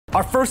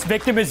Our first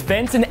victim is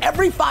Vince, and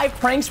every 5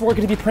 pranks, we're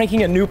going to be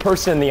pranking a new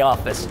person in the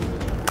office.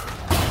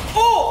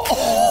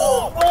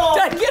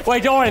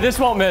 Wait, don't worry, this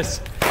won't miss.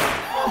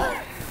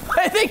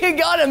 I think it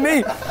got at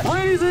me.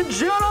 Ladies and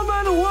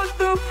gentlemen, let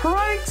the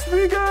pranks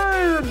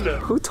begin.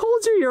 Who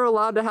told you you're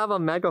allowed to have a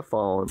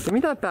megaphone? Give me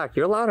that back.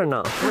 You're allowed or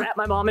not? We're at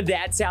my mom and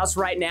dad's house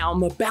right now.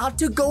 I'm about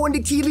to go into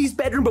Keely's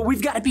bedroom, but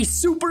we've got to be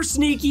super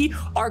sneaky.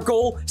 Our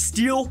goal,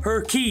 steal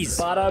her keys.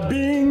 Bada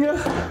bing.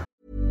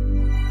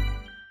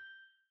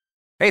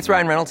 Hey, it's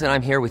Ryan Reynolds, and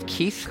I'm here with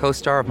Keith,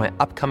 co-star of my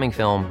upcoming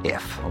film,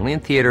 If, only in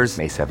theaters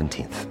May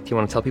 17th. Do you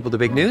want to tell people the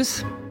big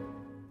news?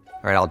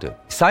 All right, I'll do it.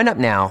 Sign up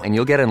now and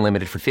you'll get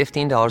unlimited for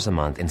 $15 a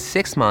month and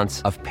 6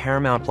 months of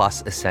Paramount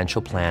Plus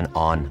Essential Plan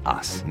on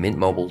us.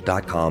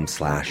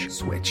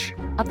 MintMobile.com/switch.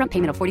 Upfront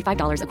payment of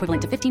 $45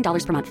 equivalent to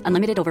 $15 per month.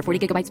 Unlimited over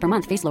 40 gigabytes per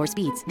month. Face lower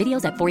speeds.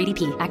 Videos at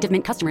 480p. Active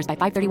Mint customers by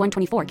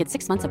 531.24 get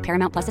 6 months of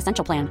Paramount Plus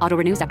Essential Plan. Auto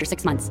renews after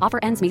 6 months. Offer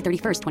ends May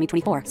 31st,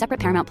 2024. Separate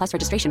Paramount Plus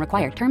registration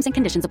required. Terms and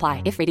conditions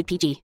apply if rated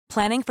PG.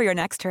 Planning for your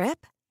next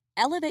trip?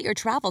 Elevate your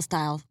travel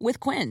style with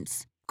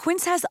Quince.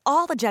 Quince has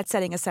all the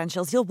jet-setting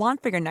essentials you'll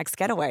want for your next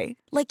getaway,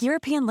 like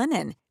European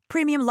linen,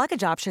 premium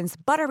luggage options,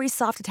 buttery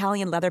soft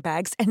Italian leather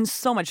bags, and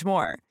so much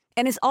more.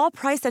 And is all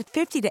priced at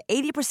 50 to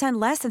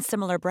 80% less than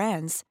similar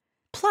brands.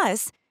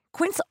 Plus,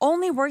 Quince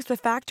only works with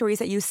factories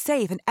that use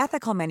safe and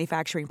ethical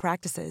manufacturing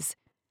practices.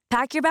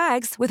 Pack your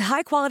bags with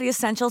high-quality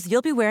essentials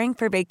you'll be wearing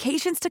for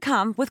vacations to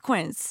come with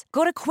Quince.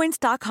 Go to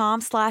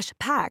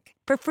quince.com/pack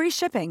for free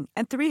shipping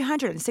and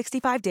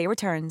 365-day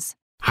returns.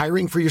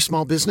 Hiring for your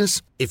small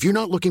business? If you're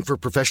not looking for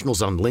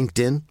professionals on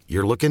LinkedIn,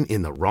 you're looking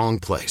in the wrong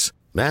place.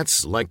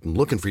 That's like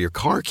looking for your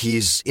car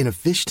keys in a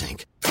fish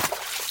tank.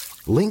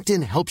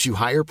 LinkedIn helps you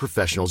hire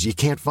professionals you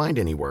can't find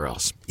anywhere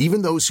else,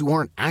 even those who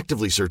aren't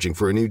actively searching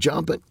for a new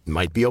job but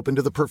might be open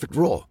to the perfect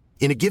role.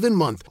 In a given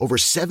month, over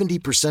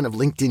 70% of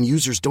LinkedIn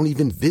users don't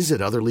even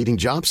visit other leading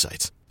job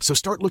sites. So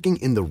start looking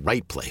in the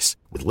right place.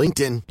 With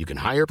LinkedIn, you can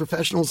hire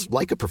professionals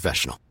like a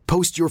professional.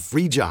 Post your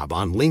free job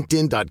on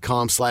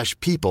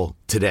linkedin.com/people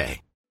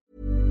today.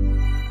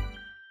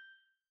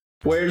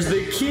 Where's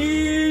the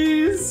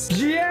keys?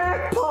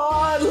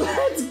 Jackpot!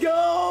 Let's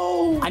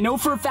go! I know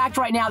for a fact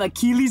right now that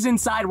Keely's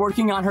inside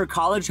working on her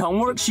college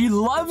homework. She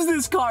loves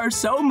this car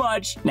so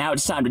much. Now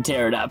it's time to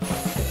tear it up.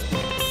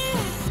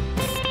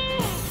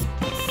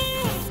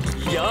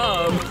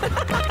 Yum!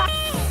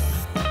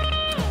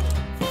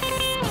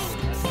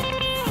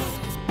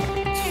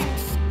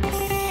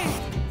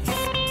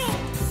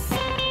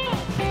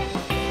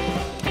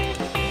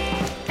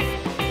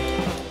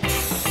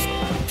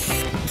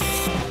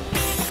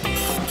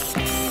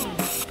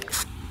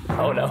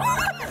 Oh no.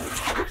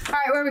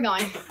 Alright, where are we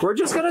going? We're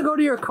just gonna go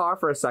to your car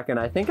for a second.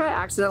 I think I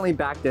accidentally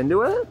backed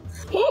into it.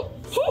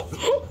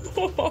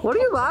 What are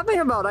you laughing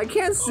about? I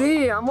can't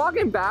see. I'm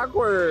walking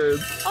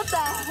backwards. What the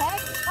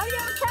heck? Why do you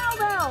have a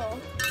cowbell?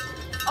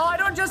 Oh, I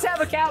don't just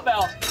have a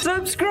cowbell.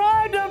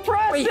 Subscribe to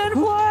Preston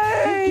Who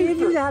Play! gave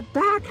you that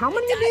back? How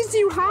many of these do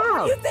you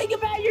have? What do you think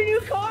about your new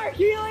car,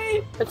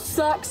 Keely? It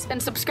sucks,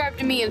 and subscribe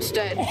to me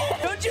instead.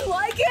 Don't you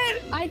like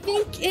it? I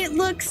think it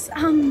looks,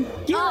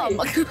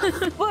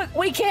 Look,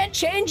 we can't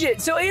change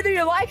it, so either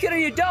you like it or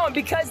you don't,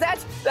 because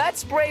that's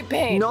spray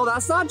paint. No,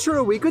 that's not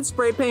true. We could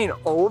spray paint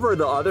over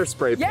the other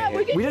spray paint.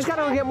 Yeah, we just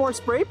gotta get more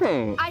spray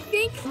paint. I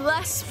think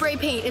less spray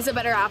paint is a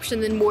better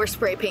option than more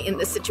spray paint in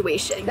this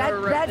situation.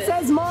 That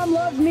says Mom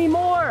loves me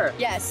more.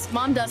 Yes,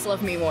 Mom does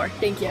love me more.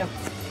 Thank you.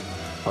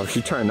 Oh,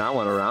 she turned that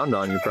one around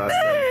on you,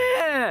 Preston.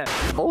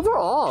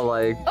 Overall,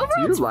 do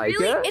you like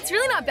it? It's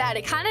really not bad.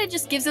 It kind of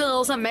just gives it a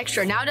little something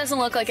extra. Now it doesn't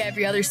look like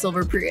every other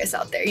silver Prius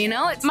out there, you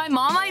know? My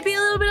mom might be a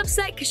little bit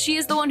upset because she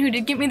is the one who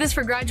did get me this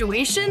for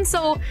graduation,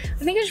 so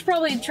I think I should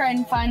probably try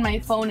and find my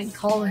phone and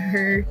call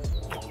her.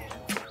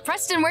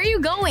 Preston, where are you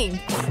going?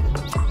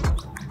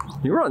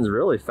 He runs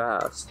really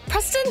fast.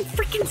 Preston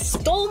freaking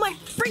stole my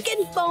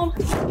freaking phone.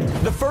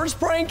 The first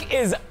prank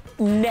is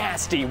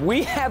nasty.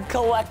 We have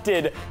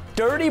collected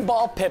dirty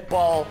ball pit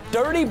ball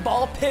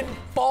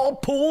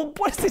pool.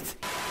 What is it?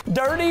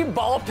 Dirty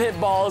ball pit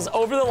balls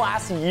over the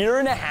last year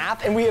and a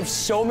half, and we have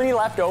so many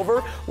left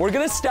over. We're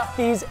gonna stuff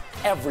these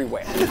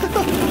everywhere.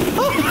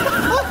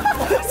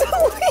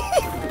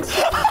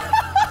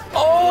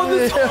 Oh,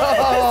 this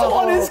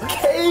one is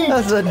cake.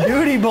 That's a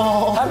duty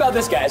ball. How about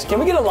this, guys? Can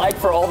we get a like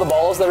for all the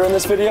balls that are in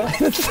this video?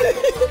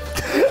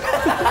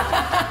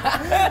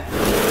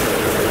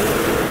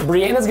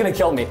 Brianna's gonna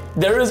kill me.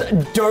 There is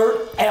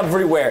dirt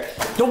everywhere.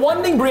 The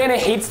one thing Brianna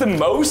hates the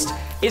most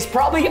is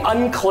probably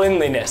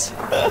uncleanliness.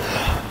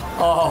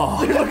 Oh.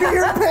 Dude, look at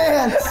your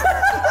pants.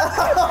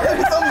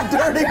 Some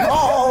dirty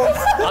balls.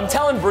 I'm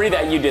telling Bri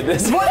that you did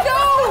this. What?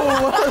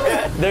 No!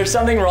 There's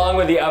something wrong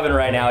with the oven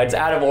right now. It's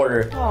out of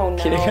order. Oh no.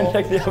 Can you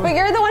connect the oven? But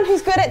you're the one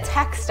who's good at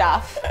tech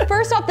stuff.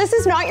 First off, this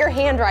is not your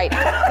handwriting.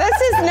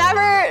 This has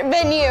never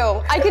been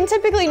you. I can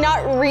typically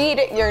not read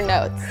your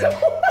notes.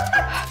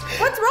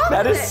 What's wrong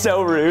That with is it?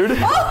 so rude.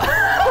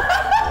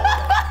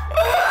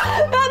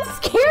 That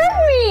scared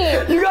me.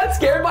 You got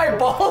scared by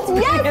balls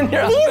being in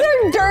your Yes, oven? these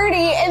are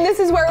dirty, and this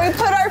is where we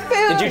put our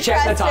food. Did you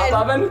check the top Preston.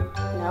 oven?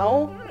 No.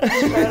 know.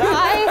 Should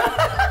I?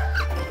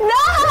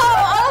 No!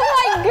 Oh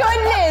my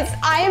goodness!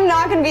 I am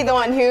not gonna be the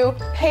one who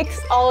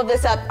picks all of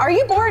this up. Are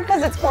you bored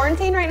because it's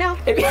quarantine right now?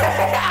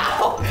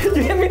 Ow! You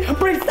hit me.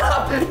 Bree,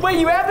 stop! Wait,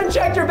 you haven't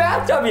checked your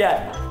bathtub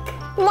yet.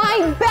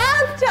 My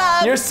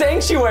bathtub! Your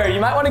sanctuary.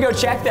 You might want to go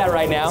check that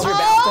right now. Your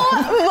bathtub.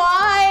 Oh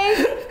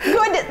my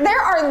goodness!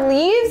 There are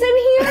leaves in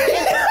here.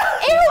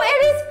 Ew!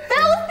 It is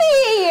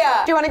filthy.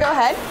 Do you want to go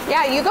ahead?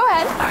 Yeah, you go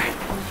ahead. All right.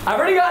 I've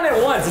already gotten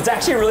it once. It's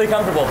actually really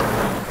comfortable.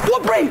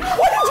 What, Bree?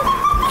 What did you?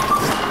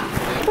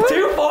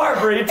 Too far,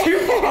 Bree, too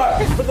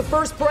far. For the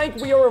first prank,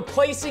 we are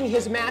replacing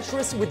his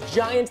mattress with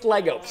giant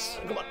Legos.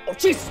 Come on. Oh,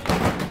 jeez.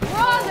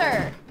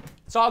 Brother!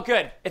 It's all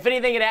good. If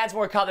anything, it adds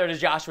more color to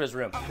Joshua's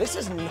room. This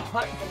is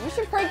not... You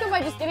should prank him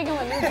by just getting him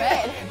a new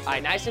bed. All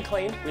right, nice and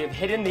clean. We have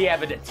hidden the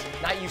evidence.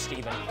 Not you,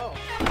 Steven. Oh.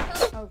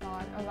 Oh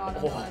God, oh God,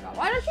 oh God, oh God.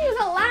 Why don't you use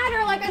a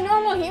ladder like a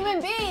normal human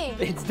being?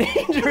 It's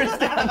dangerous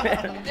down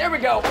there. There we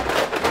go.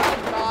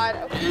 Oh God.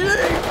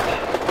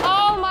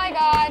 Oh my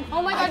God.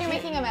 Oh my God, you're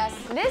making a mess.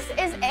 This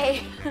is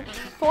a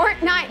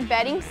Fortnite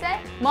bedding set.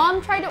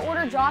 Mom tried to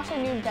order Josh a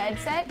new bed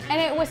set,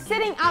 and it was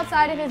sitting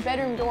outside of his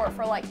bedroom door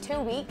for like 2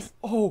 weeks.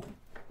 Oh,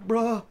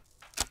 bruh.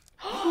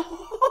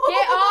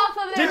 Get off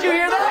of there. Did you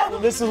hear that?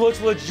 This looks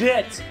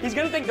legit. He's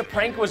gonna think the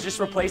prank was just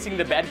replacing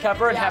the bed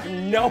cover and have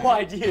no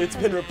idea it's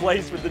been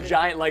replaced with the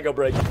giant Lego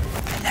brick.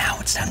 And now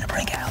it's time to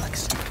prank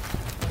Alex.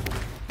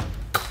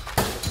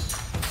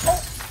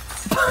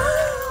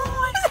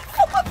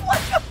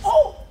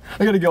 Oh!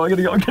 I gotta go.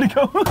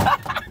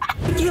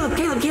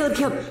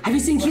 Caleb, have you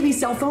seen Keely's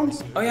cell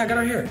phones? Oh yeah, I got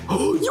her here. Why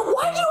do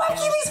you have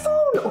Keely's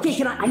phone?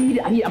 Okay,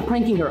 I'm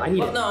pranking her. I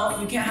need it. No,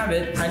 you can't have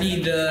it. I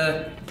need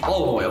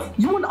olive oil.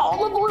 You want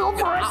olive oil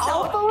for a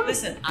cell phone?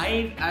 Listen,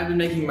 I've been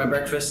making my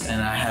breakfast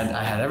and I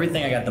had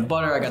everything. I got the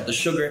butter, I got the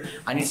sugar.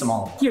 I need some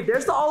olive oil. Here,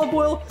 there's the olive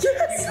oil.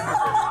 Yes!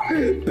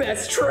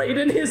 Best trade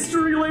in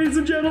history, ladies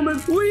and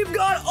gentlemen. We've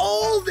got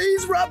all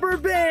these rubber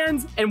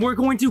bands and we're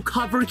going to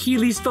cover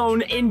Keely's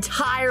phone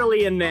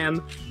entirely in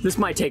them. This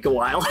might take a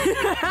while.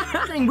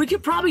 We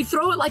could probably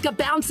throw it like a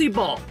bouncy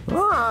ball.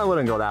 I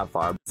wouldn't go that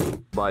far,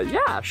 but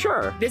yeah,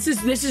 sure. This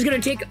is gonna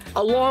take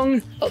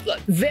a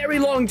very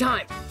long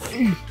time.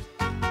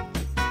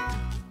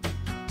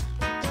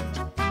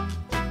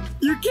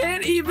 You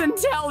can't even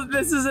tell that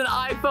this is an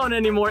iPhone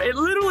anymore. It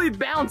literally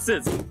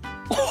bounces.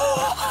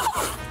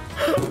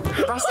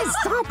 Preston,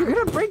 stop! You're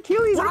gonna break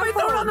Keely's iPhone. What if I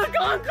throw it on the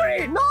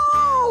concrete?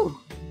 No!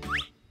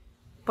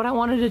 But I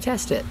wanted to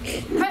test it.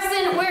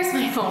 Preston, where's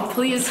my phone?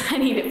 Please, I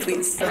need it,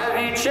 please. Have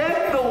you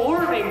checked the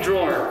warming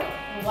drawer?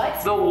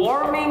 What? The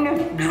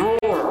warming drawer.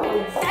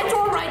 That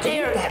drawer right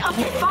there.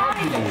 Okay,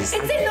 fine. It's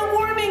in the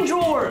warming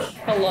drawer.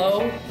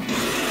 Hello?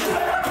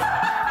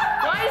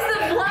 Why is the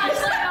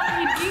flashlight on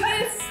me,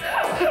 Dingus?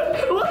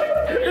 Look,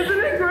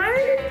 isn't it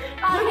great?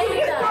 I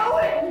hate that.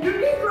 You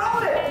keep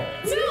throwing it.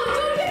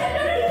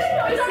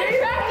 No, it's already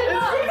cracked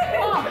enough.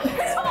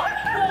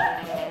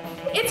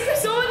 It's because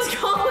someone's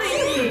calling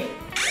me.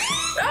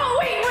 Oh,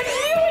 wait, what did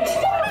you do?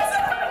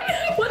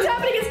 What's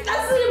happening?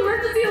 That's an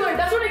emergency alert.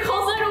 That's when it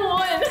calls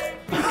 911.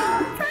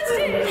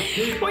 Preston,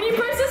 when you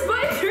press this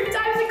button 3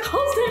 times, it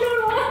calls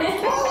 911.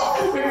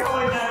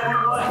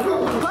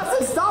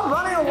 Preston, stop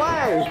running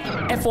away!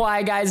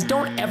 FYI, guys,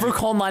 don't ever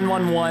call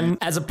 911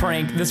 as a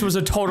prank. This was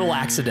a total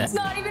accident. It's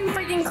not even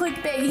freaking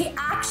clickbait. He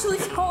actually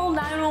called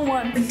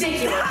 911.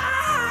 Ridiculous.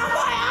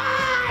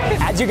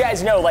 As you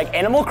guys know, like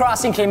Animal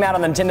Crossing came out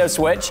on the Nintendo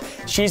Switch,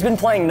 she's been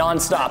playing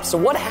nonstop. So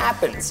what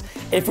happens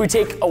if we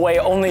take away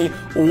only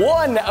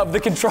one of the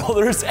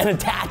controllers and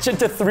attach it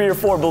to 3 or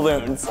 4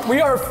 balloons?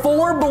 We are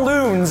 4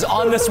 balloons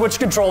on the Switch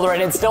controller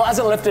and it still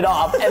hasn't lifted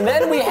off. And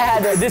then we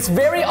had this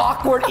very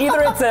awkward, I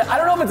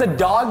don't know if it's a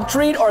dog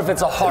treat or if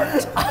it's a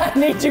heart. I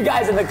need you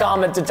guys in the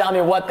comments to tell me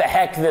what the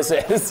heck this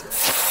is.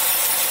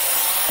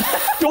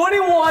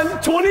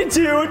 21,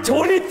 22,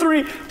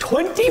 23,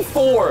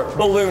 24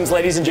 balloons,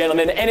 ladies and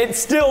gentlemen, and it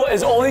still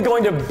is only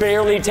going to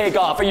barely take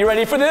off. Are you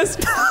ready for this?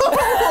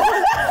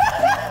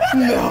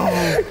 No.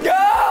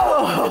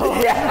 Go!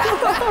 Yes!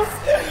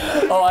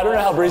 Oh, I don't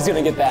know how Bree's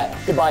gonna get that.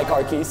 Goodbye,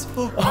 car keys.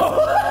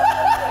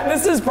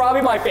 This is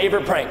probably my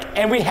favorite prank,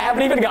 and we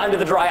haven't even gotten to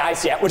the dry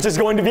ice yet, which is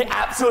going to be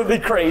absolutely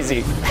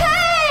crazy.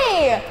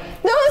 Hey!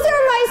 Those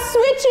are my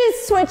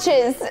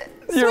switches.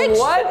 Your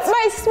what?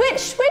 My Switch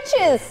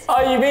switches.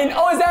 Oh, you mean,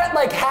 is that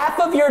like half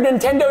of your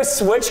Nintendo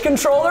Switch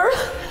controller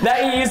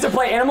that you used to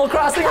play Animal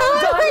Crossing all the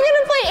time? How am I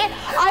gonna play it?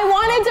 I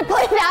wanted to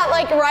play that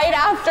like right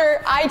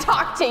after I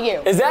talked to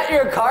you. Is that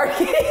your car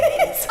keys?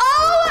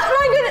 Oh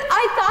my goodness,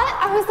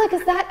 I was like,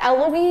 is that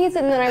Eloise?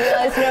 And then I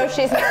realized, no,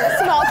 she's not a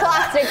small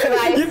plastic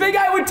device. You think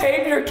I would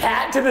tape your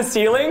cat to the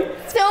ceiling?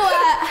 So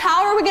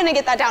how are we gonna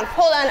get that down?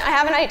 Hold on, I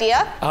have an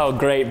idea. Oh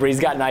great, Bree's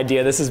got an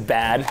idea. This is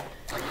bad.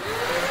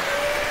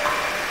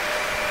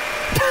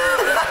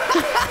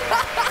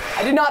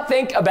 I did not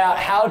think about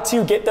how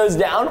to get those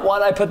down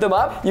when I put them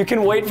up. You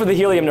can wait for the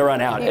helium to run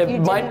out. You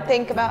didn't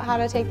think about how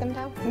to take them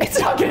down? It's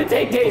not gonna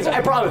take days,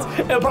 I promise.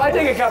 It'll probably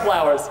take a couple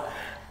hours.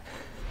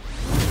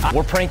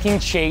 We're pranking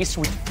Chase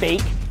with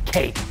fake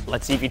Kate.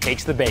 Let's see if he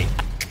takes the bait.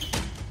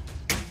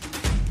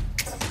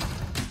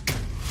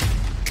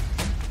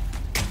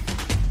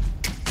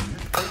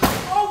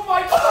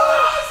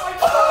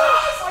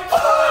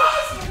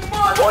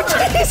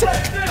 Keys!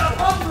 I'm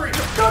hungry.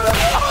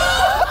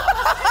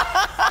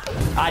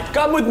 Alright,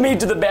 come with me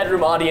to the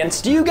bedroom,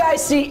 audience. Do you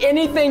guys see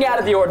anything out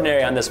of the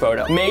ordinary on this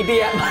photo?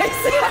 Maybe at my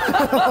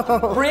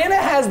Brianna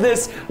has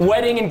this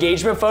wedding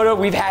engagement photo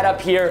we've had up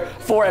here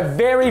for a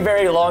very,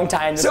 very long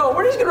time. So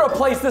we're just gonna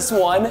replace this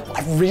one.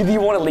 I really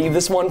wanna leave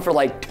this one for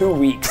like 2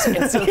 weeks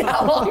and see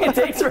how long it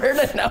takes for her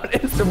to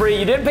notice. So Bri,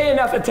 you didn't pay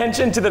enough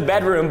attention to the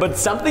bedroom, but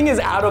something is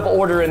out of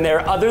order in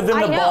there other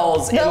than the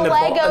balls in the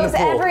Legos in the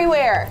pool.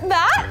 everywhere.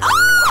 That?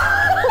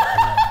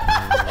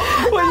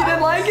 Well, you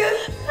didn't like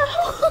it?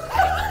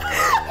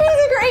 He's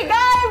a great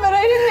guy, but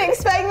I didn't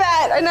expect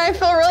that, and I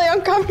feel really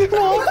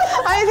uncomfortable.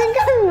 I think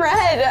I'm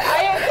red.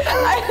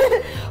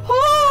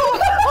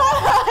 Hold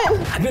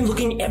on. I've been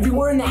looking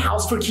everywhere in the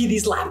house for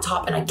Keely's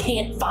laptop, and I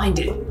can't find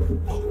it.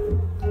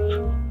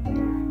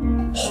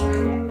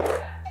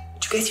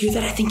 Did you guys hear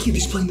that? I think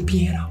Keely's playing the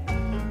piano.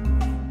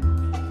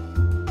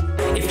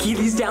 If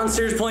Keely's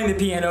downstairs playing the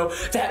piano,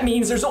 that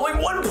means there's only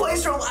one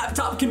place her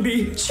laptop can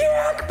be.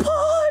 Jackpot!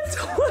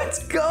 Let's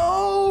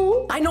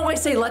go! I know I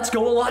say let's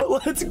go a lot.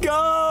 Let's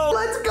go!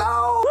 Let's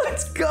go!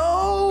 Let's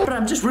go! But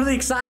I'm just really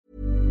excited.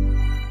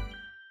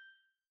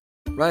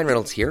 Ryan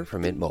Reynolds here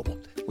from Mint Mobile.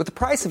 With the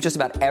price of just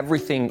about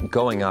everything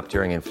going up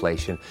during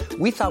inflation,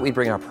 we thought we'd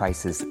bring our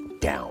prices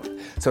down.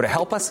 So to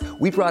help us,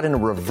 we brought in a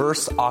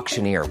reverse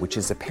auctioneer, which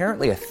is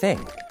apparently a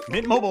thing.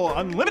 Mint Mobile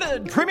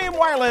Unlimited Premium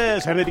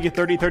Wireless. How to get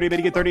 30, 30, bit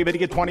to get 30, bit to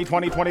get 20,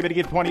 20, 20, bit to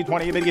get 20,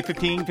 20, bit to get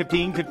 15,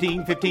 15,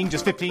 15, 15,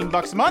 just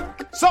 $15 a month?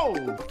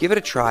 Sold! Give it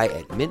a try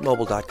at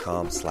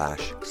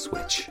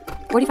mintmobile.com/switch.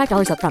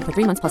 $45 up front for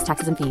 3 months plus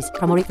taxes and fees.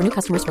 Promo rate for new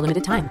customers for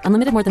limited time.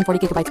 Unlimited more than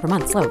 40 gigabytes per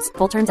month. Slows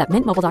full terms at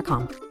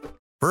mintmobile.com.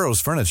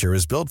 Burrow's furniture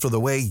is built for the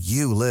way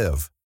you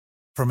live.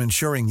 From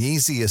ensuring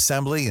easy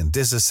assembly and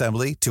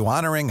disassembly to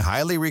honoring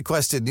highly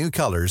requested new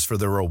colors for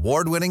their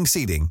award-winning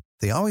seating,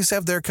 they always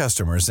have their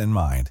customers in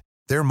mind.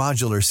 Their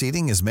modular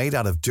seating is made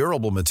out of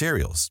durable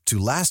materials to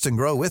last and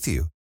grow with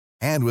you.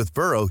 And with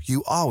Burrow,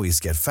 you always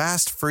get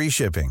fast, free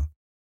shipping.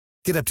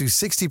 Get up to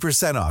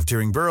 60% off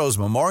during Burrow's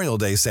Memorial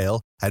Day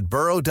sale at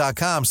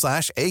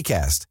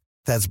burrow.com/ACAST.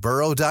 That's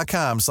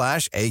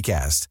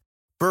burrow.com/ACAST.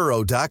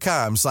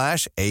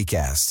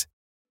 burrow.com/ACAST.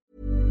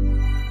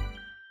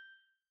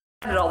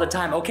 It all the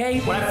time, okay?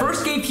 When I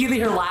first gave Keely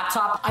her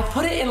laptop, I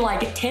put it in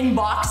like 10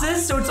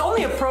 boxes, so it's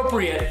only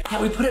appropriate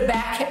that we put it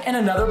back in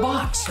another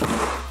box.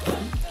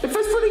 It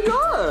feels pretty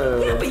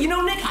good. Yeah, but you know,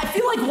 Nick, I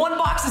feel like one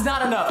box is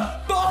not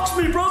enough. Box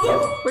me,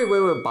 brother!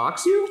 Wait,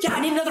 box you? Yeah,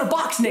 I need another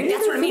box, Nick.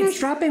 That's what it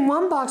means. Wrapping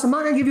one box. I'm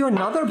not gonna give you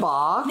another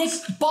box. Nick,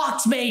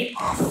 box mate.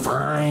 Oh,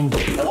 fine.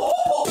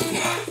 Oh.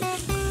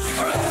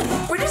 All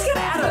right, we're just gonna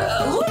add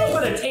a little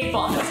bit of tape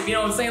on this, you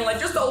know what I'm saying? Like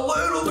just a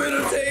little bit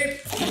of tape.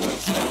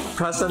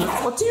 Preston,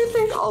 what do you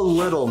think a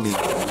little means?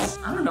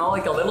 I don't know,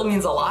 like a little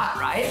means a lot,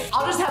 right?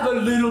 I'll just have a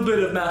little bit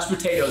of mashed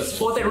potatoes.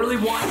 What they really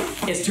want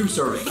is 2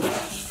 servings.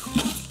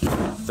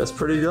 That's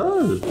pretty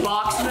good.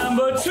 Box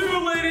number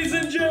 2, ladies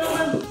and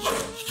gentlemen.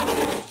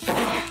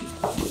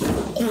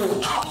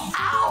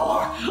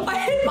 Ow! I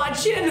hit my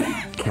chin.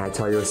 Can I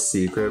tell you a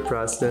secret,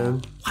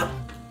 Preston?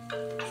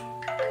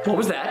 What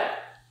was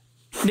that?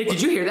 Nick,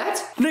 did you hear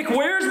that? Nick,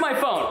 where's my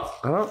phone?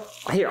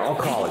 Here, I'll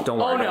call it. Don't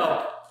worry. Oh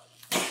no.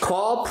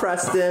 Call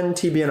Preston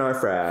TBNR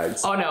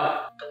Frags. Oh no.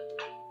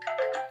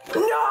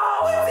 No,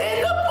 it's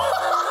in the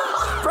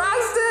box!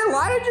 Preston,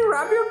 why did you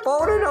wrap your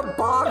phone in a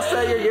box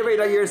that you're giving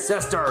to your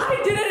sister? I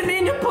didn't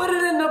mean to put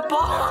it in the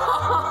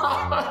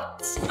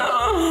box.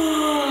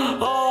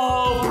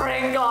 Oh,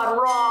 prank gone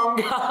wrong,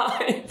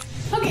 guys.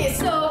 Okay,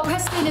 so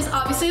Preston is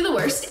obviously the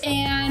worst,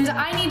 and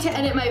I need to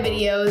edit my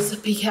videos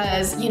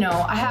because, you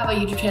know, I have a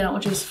YouTube channel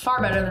which is far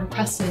better than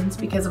Preston's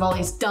because of all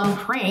these dumb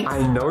pranks.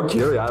 I know,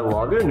 Keely, I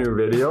love your new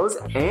videos,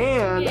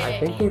 and I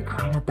think you're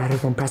kind of better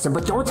than Preston,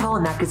 but don't tell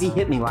him that because he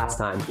hit me last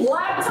time.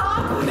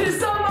 Laptop? Is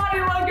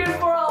somebody looking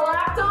for a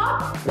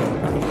laptop?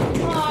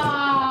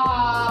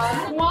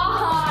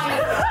 Why?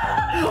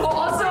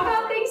 Also, I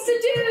got things to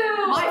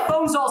do. My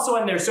phone's also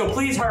in there, so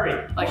please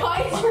hurry. Like,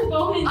 why is your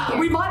phone in here?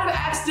 We might have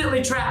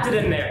accidentally trapped it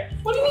in there.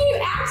 What do you mean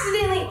you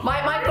accidentally?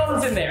 My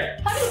phone's in there.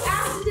 How do you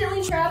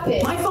accidentally trap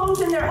it? My phone's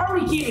in there.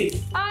 Hurry,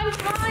 Keely. I'm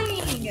trying.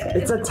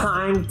 It's a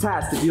timed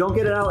test. If you don't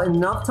get it out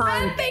enough I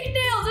time, have fake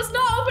nails. It's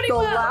not opening the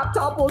well.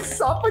 laptop will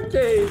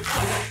suffocate.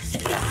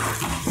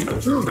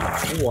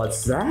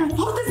 What's that?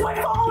 Oh, that's my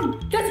phone.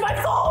 That's my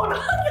phone.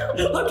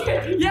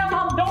 Okay. Yeah,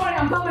 Mom, don't worry.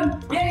 I'm coming.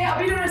 Yeah, I'll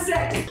be there in a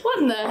sec. What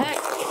in the heck?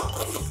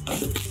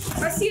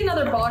 I see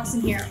another box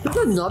in here.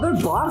 There's another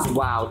box?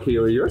 Wow,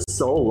 Keely, you're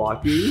so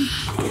lucky.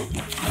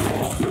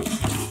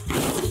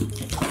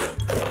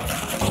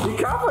 Be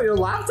careful, your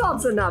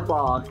laptop's in that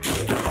box.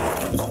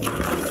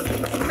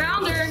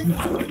 Found her.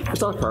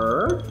 It's a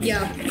her?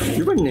 Yeah.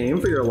 You have a name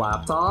for your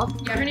laptop?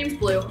 Yeah, her name's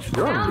Blue.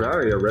 You're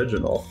very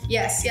original.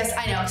 Yes,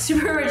 I know.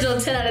 Super original,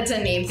 10 out of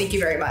 10 name. Thank you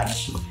very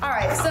much. All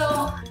right,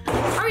 so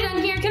are we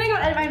done here? Can I go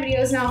edit my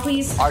videos now,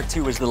 please?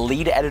 R2 is the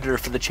lead editor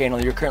for the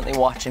channel you're currently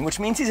watching, which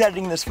means he's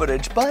editing this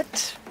footage,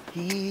 but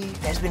he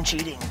has been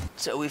cheating.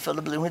 So we filled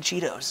a balloon with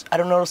Cheetos. I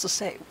don't know what else to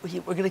say.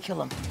 We're gonna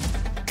kill him.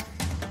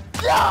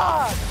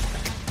 God!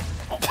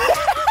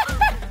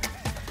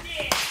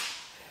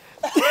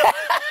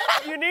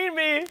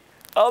 need me,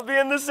 I'll be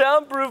in the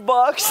soundproof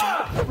box.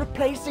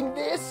 Replacing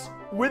this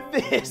with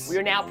this. We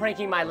are now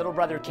pranking my little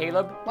brother,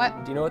 Caleb.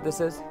 What? Do you know what this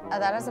is?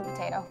 That is a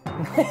potato.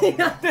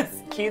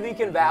 Keely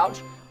can vouch,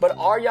 but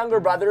our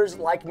younger brothers,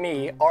 like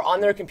me, are on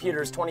their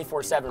computers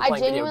 24/7 I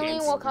playing video genuinely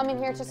games. will come in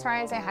here to try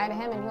and say hi to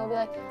him, and he'll be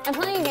like, I'm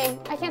playing a game,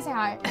 I can't say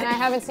hi. And I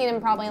haven't seen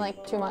him probably in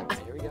like 2 months.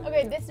 Here we go.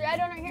 Okay, this red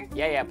one right here?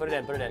 Yeah, put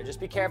it in. Just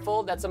be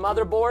careful. That's a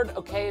motherboard.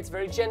 Okay, it's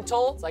very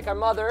gentle. It's like our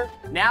mother.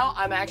 Now,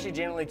 I'm actually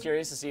genuinely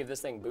curious to see if this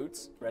thing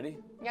boots. Ready?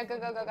 Yeah, go.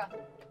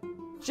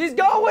 She's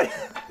going!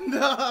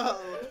 No!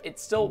 It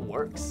still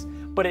works,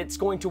 but it's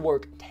going to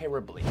work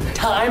terribly.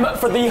 Time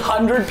for the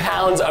 100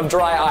 pounds of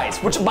dry ice,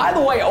 which, by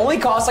the way, only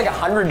costs like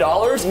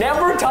 $100.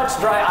 Never touch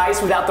dry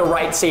ice without the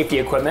right safety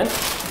equipment,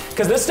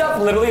 because this stuff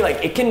literally,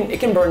 like, it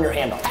can burn your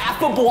hand off.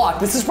 Half a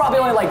block. This is probably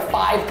only like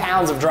 5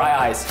 pounds of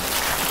dry ice.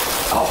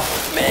 Oh,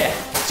 man.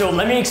 So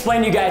let me explain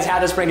to you guys how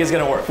this prank is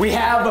gonna work. We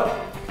have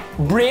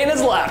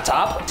Brianna's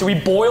laptop, so we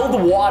boiled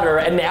the water,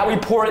 and now we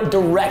pour it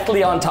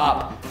directly on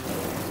top.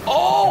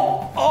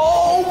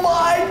 Oh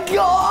my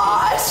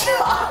gosh!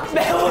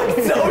 That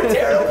looks so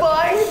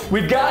terrifying.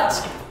 We've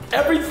got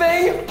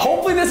everything.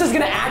 Hopefully this is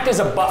gonna act as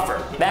a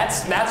buffer.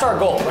 That's our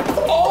goal.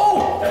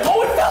 Oh, it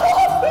fell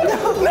off!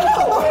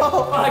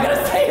 No! I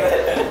gotta save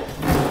it.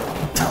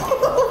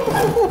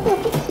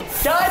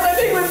 Guys, I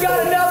think we've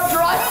got enough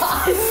dry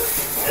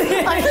ice.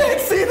 I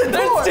can't see the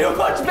door. There's too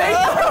much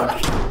vapor.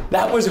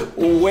 That was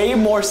way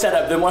more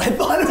setup than what I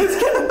thought it was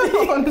gonna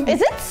be.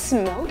 Is it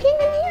smoking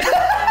in here?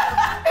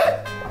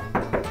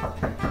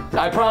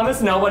 I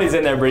promise nobody's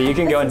in there, Brie. You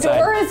can go inside.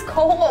 The door is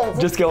cold.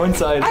 Just go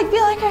inside. I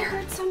feel like I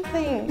heard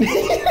something.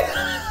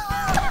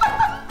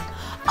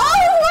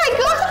 Oh my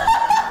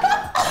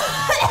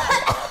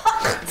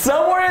god!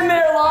 Somewhere in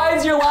there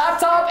lies your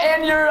laptop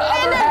and your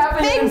other half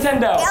of your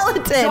Nintendo.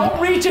 Skeleton. Don't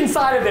reach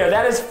inside of there.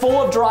 That is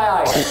full of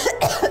dry ice.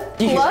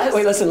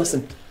 Wait,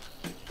 listen.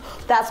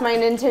 That's my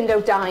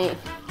Nintendo dying.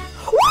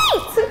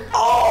 Wait!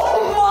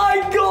 Oh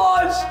my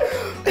gosh!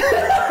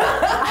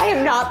 I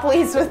am not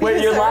pleased with Wait,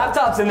 this. your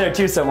laptop's in there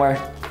too somewhere.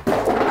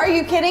 Are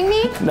you kidding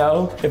me?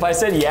 No. If I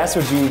said yes,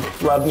 would you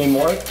love me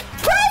more?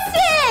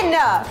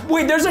 Preston!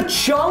 Wait, there's a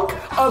chunk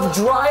of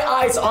dry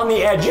ice on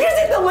the edge. You just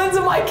hit the lens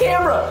of my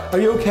camera. Are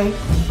you okay?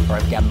 All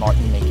right, we got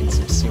Martin making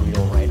some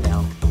cereal right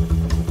now.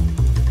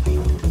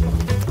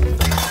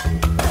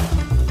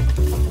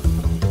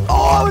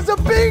 Oh, it's a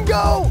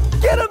bingo!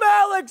 Get him,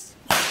 Alex!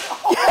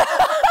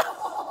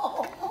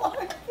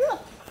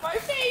 My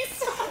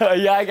face!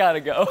 Yeah, I gotta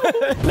go.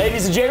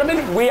 Ladies and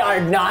gentlemen, we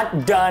are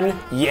not done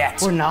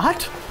yet. We're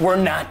not? We're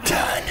not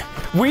done.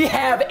 We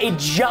have a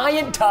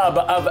giant tub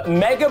of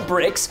mega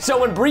bricks. So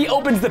when Brie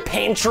opens the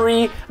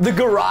pantry, the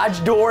garage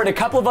door, and a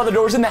couple of other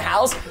doors in the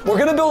house, we're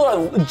gonna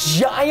build a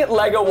giant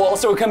Lego wall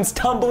so it comes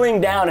tumbling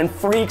down and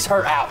freaks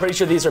her out. Pretty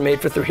sure these are made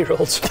for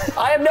 3-year-olds.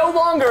 I am no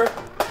longer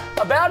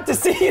about to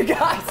see you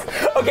guys.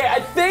 Okay, I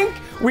think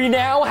we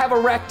now have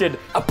erected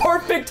a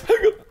perfect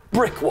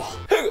brick wall.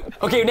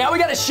 Okay, now we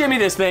gotta shimmy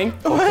this thing.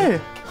 Oh, hey.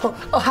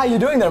 Oh, how you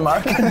doing there,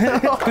 Mark?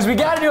 Because we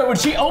gotta do it when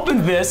she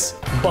opens this,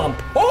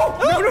 bump. Oh,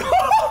 no.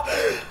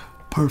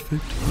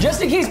 Perfect.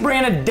 Just in case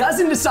Brianna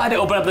doesn't decide to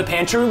open up the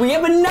pantry, we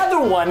have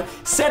another one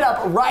set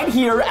up right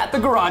here at the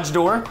garage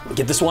door.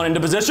 Get this one into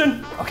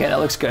position. Okay, that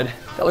looks good.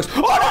 That looks,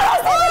 oh,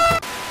 no!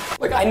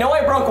 Look, I know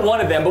I broke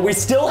one of them, but we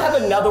still have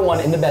another one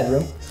in the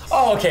bedroom.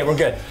 Oh, okay, we're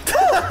good.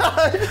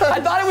 I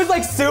thought it was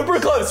like super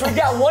close. We've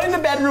got one in the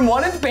bedroom,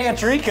 one in the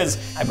pantry, because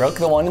I broke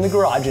the one in the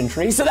garage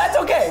entry, so that's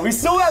okay. We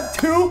still have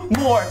 2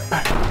 more.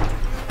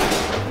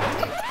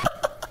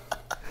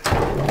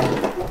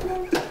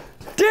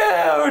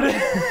 Dude!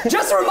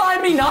 Just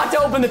remind me not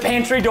to open the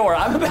pantry door.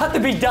 I'm about to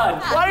be done.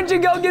 Why don't you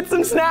go get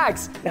some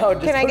snacks? No,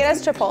 just Can I get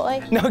us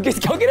Chipotle? No,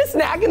 just go get a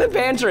snack in the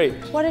pantry.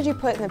 What did you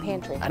put in the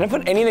pantry? I didn't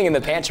put anything in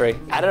the pantry.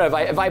 I don't know,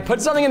 if I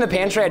put something in the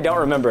pantry, I don't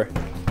remember.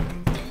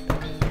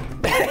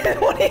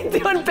 What are you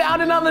doing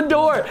pounding on the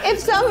door? If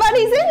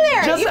somebody's in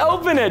there. Just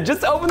open it.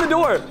 Just open the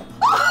door.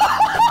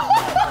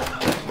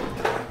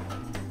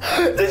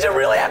 Did you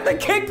really have to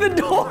kick the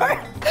door?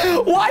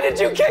 Why did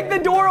you kick the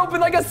door open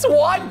like a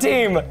SWAT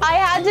team? I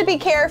had to be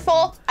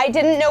careful. I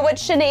didn't know what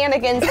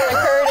shenanigans had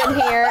occurred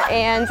in here,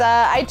 and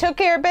I took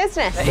care of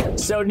business.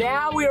 So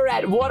now we are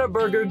at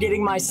Whataburger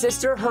getting my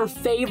sister her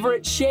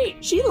favorite shake.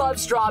 She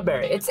loves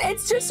strawberry. It's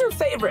just her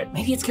favorite.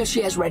 Maybe it's because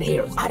she has red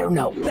hair. I don't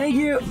know. Thank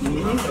you.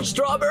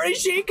 Strawberry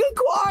shake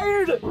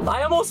acquired.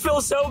 I almost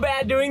feel so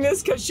bad doing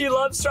this because she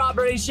loves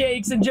strawberry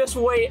shakes, and just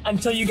wait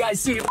until you guys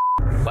see it.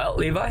 Well,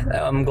 Levi,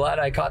 I'm glad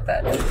I caught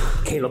that.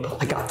 Caleb,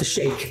 I got the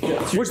shake.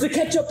 Where's the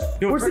ketchup?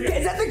 Where's the ketchup?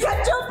 Is that the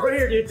ketchup? Right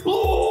here, dude.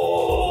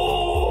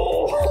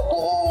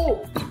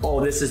 Oh,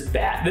 this is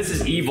bad. This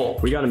is evil.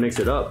 We gotta mix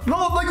it up.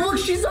 No, like, look,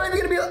 she's not even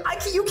gonna be like,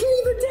 you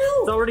can't even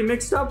tell. It's already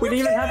mixed up. We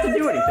didn't even have to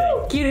do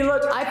anything. Kitty,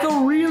 look, I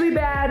feel really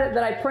bad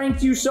that I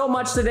pranked you so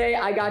much today.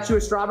 I got you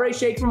a strawberry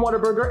shake from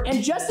Whataburger,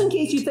 and just in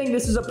case you think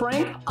this is a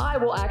prank, I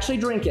will actually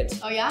drink it.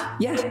 Oh yeah?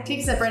 Yeah.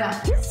 Take a sip right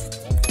now.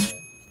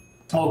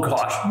 Oh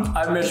gosh,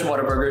 I miss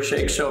Whataburger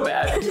shake so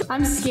bad.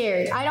 I'm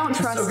scared. I don't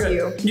trust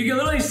you. You can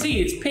literally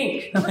see it's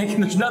pink. Like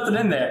there's nothing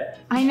in there.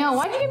 I know.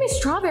 Why'd you give me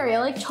strawberry? I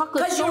like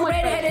chocolate Because so you're much.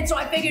 redheaded, so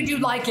I figured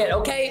you'd like it,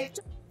 okay?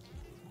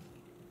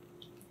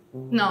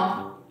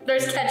 No.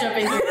 There's ketchup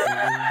in here.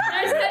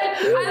 There's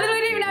ketchup. I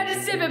literally didn't even have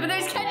to sip it, but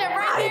there's ketchup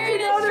right there in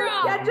the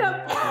straw.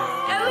 Ketchup.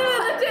 I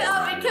literally looked it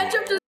up and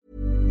ketchup just...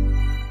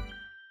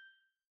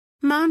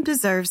 Mom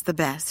deserves the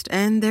best,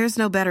 and there's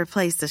no better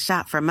place to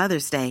shop for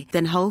Mother's Day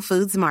than Whole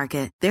Foods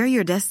Market. They're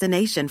your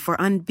destination for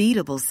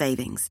unbeatable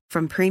savings,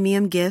 from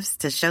premium gifts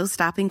to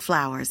show-stopping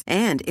flowers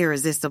and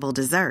irresistible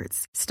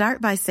desserts.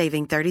 Start by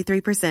saving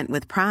 33%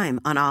 with Prime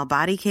on all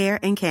body care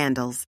and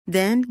candles.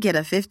 Then get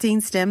a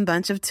 15-stem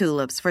bunch of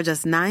tulips for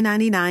just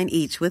 $9.99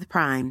 each with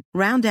Prime.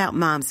 Round out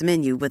Mom's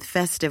menu with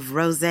festive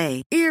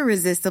rosé,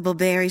 irresistible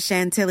berry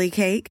chantilly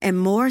cake, and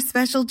more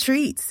special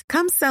treats.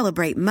 Come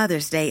celebrate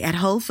Mother's Day at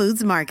Whole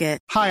Foods Market.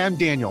 Hi, I'm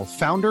Daniel,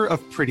 founder of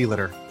Pretty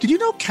Litter. Did you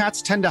know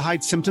cats tend to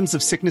hide symptoms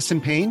of sickness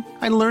and pain?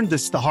 I learned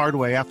this the hard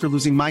way after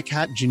losing my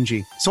cat,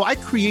 Gingy. So I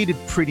created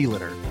Pretty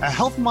Litter, a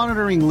health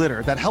monitoring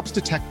litter that helps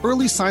detect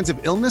early signs of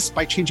illness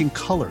by changing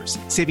colors,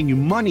 saving you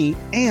money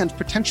and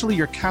potentially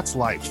your cat's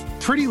life.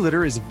 Pretty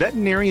Litter is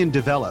veterinarian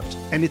developed,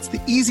 and it's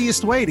the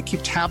easiest way to keep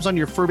tabs on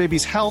your fur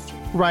baby's health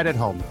right at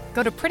home.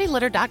 Go to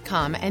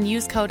prettylitter.com and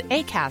use code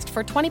ACAST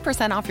for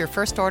 20% off your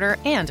first order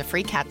and a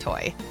free cat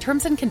toy.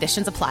 Terms and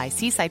conditions apply.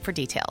 See site for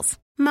details.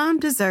 Mom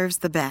deserves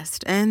the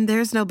best, and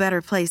there's no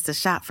better place to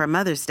shop for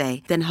Mother's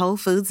Day than Whole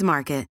Foods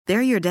Market.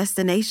 They're your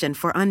destination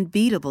for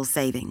unbeatable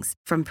savings,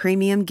 from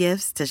premium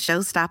gifts to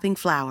show-stopping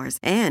flowers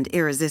and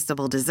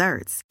irresistible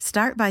desserts.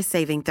 Start by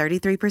saving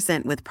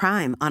 33% with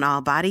Prime on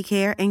all body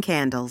care and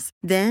candles.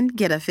 Then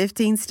get a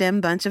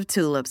 15-stem bunch of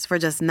tulips for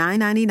just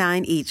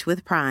 $9.99 each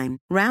with Prime.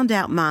 Round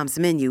out Mom's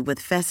menu with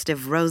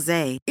festive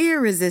rosé,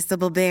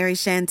 irresistible berry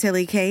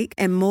chantilly cake,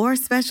 and more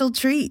special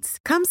treats.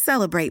 Come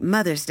celebrate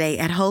Mother's Day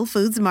at Whole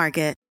Foods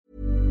Market.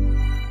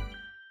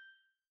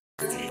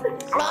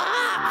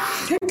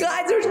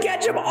 Guys, there's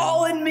ketchup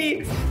all in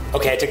me.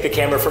 Okay, I took the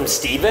camera from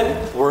Steven.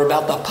 We're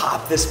about to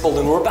pop this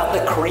balloon. We're about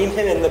to cream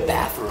him in the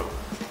bathroom.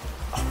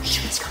 Oh,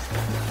 shit, it's coming.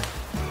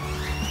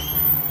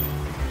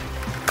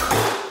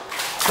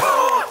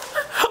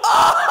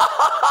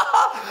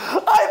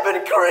 I've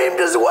been creamed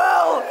as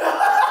well.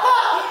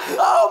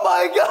 Oh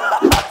my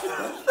God.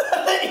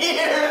 The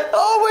ear.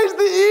 Always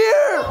the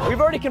ear. We've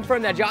already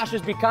confirmed that Josh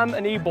has become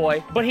an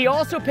e-boy, but he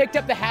also picked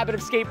up the habit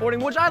of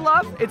skateboarding, which I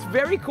love. It's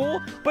very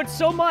cool, but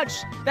so much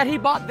that he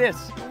bought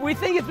this. We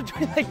think it's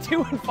between like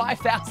 $2,000 and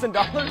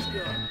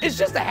 $5,000. It's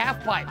just a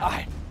half pipe. All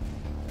right.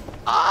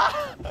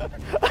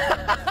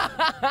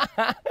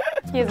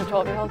 He is a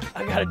 12-year-old.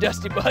 I got a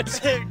dusty butt.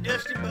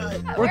 Dusty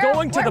butt. We're Where-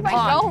 going to where the am I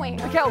pond.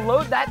 going? Look how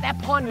low that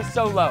pond is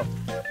so low.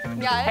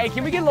 Yeah. Hey,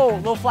 can we get a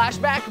little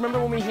flashback? Remember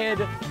when we hid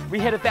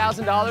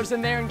 $1,000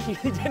 in there and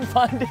Keely didn't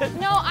find it?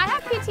 No, I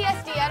have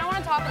PTSD. I don't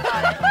want to talk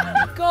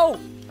about it. Go.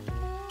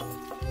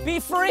 Be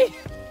free.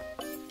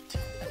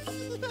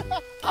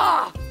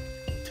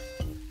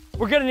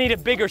 We're gonna need a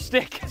bigger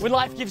stick. When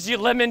life gives you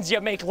lemons, you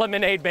make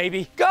lemonade,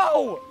 baby.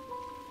 Go.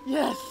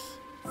 Yes.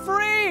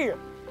 Free.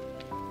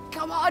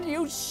 Come on,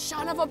 you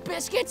son of a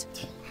biscuit.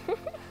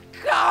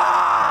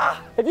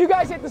 If you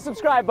guys hit the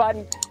subscribe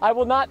button, I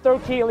will not throw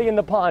Keely in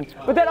the pond.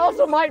 But that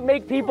also might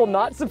make people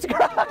not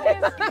subscribe.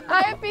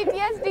 I have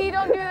PTSD.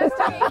 Don't do this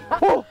to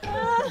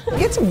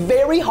me. It's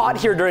very hot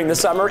here during the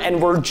summer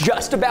and we're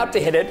just about to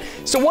hit it.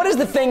 So what is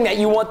the thing that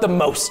you want the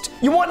most?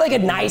 You want like a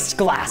nice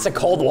glass of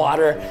cold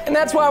water, and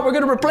that's why we're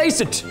gonna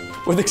replace it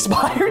with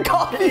expired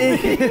coffee.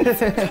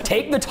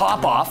 Take the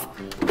top off.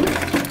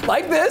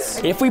 Like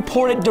this. If we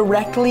pour it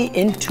directly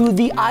into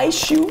the ice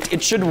chute,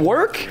 it should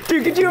work.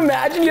 Dude, could you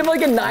imagine you have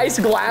like a nice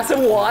glass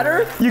of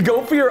water, you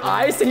go for your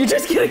ice, and you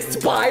just get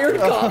expired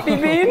coffee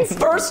beans?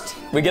 First,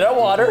 we get our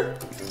water,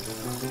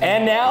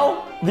 and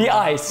now the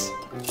ice.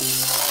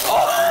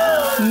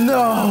 Oh,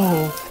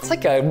 no. It's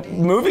like a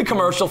movie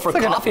commercial for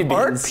coffee beans.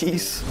 Art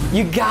piece.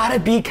 You gotta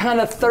be kind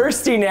of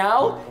thirsty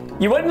now.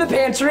 You went in the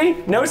pantry,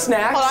 no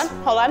snacks.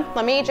 Hold on.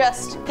 Let me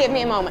just, give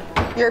me a moment.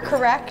 You're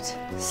correct.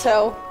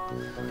 So,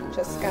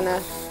 just gonna.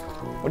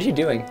 What are you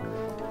doing?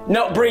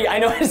 No, Bree, I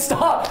know.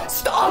 Stop.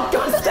 Stop.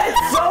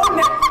 That's so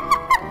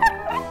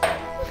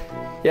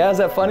Yeah, is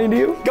that funny to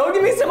you? Go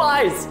give me some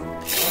ice.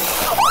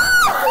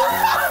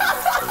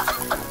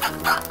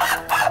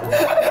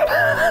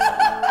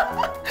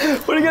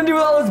 What are you gonna do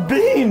with all those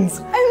beans?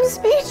 I'm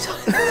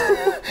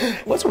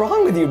speechless. What's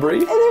wrong with you, Bree?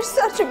 And there's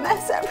such a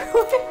mess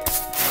everywhere.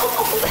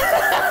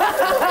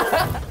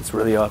 It's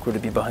really awkward to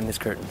be behind these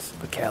curtains,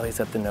 but Callie's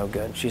up to no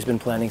good. She's been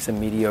planning some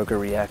mediocre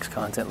Reacts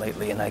content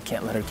lately, and I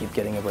can't let her keep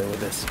getting away with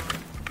this.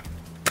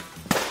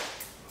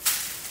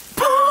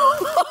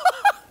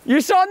 You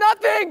saw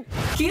nothing!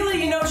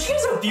 Keely, you know, she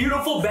has a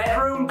beautiful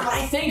bedroom, but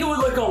I think it would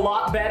look a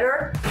lot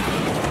better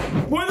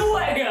with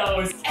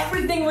Legos.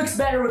 Everything everything looks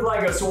better with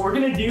Legos. So what we're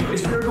gonna do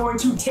is we're going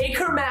to take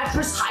her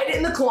mattress, hide it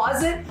in the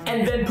closet,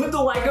 and then put the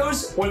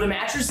Legos where the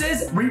mattress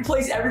is,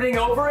 replace everything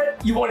over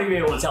it. You won't even be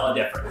able to tell a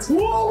difference.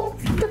 Whoa!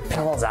 Get the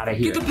pillows out of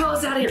here. Get the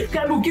pillows out of here.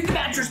 Gotta move, get the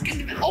mattress.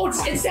 Oh,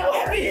 it's so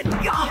heavy.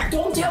 God,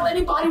 don't tell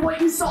anybody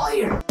what you saw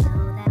here.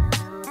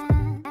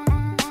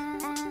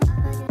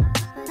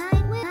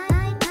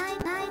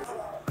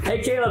 Hey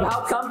Caleb,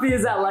 how comfy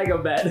is that Lego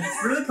bed?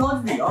 It's really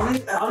comfy.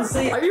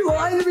 Honestly, are you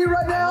lying to me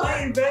right now?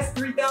 I invest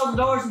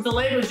 $3,000 into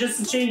Legos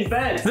just to change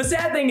beds. The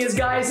sad thing is,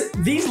 guys,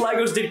 these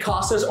Legos did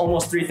cost us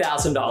almost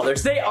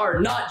 $3,000. They are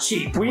not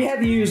cheap. We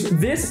have used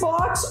this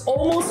box,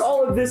 almost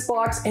all of this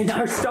box, and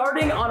are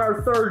starting on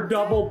our third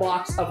double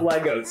box of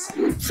Legos.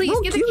 Please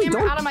get the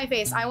camera out of my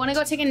face. I want to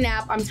go take a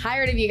nap. I'm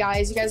tired of you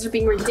guys. You guys are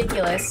being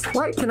ridiculous.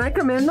 Wait, can I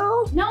come in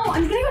though? No,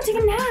 I'm gonna go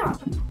take a nap.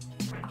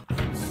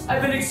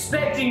 I've been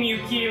expecting you,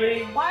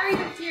 Keely. Why are you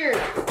here?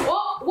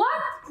 Whoa,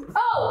 what?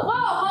 Oh,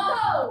 whoa,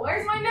 hello.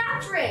 Where's my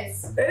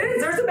mattress? It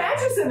is. There's a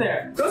mattress in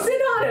there. Go sit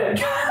on it.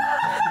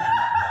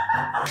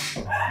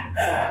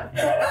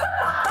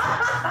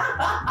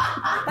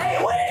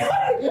 Hey,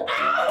 wait.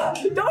 Ow!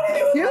 Don't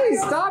even. Keely,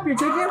 stop. You're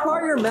taking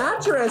apart your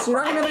mattress.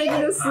 You're not going to make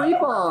it to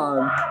sleep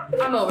on.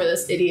 I'm over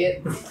this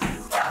idiot.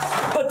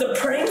 But the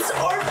pranks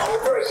aren't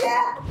over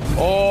yet.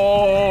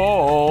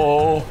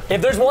 Oh.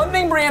 If there's one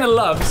thing Brianna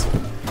loves,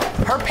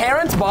 her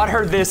parents bought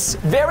her this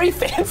very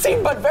fancy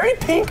but very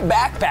pink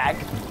backpack.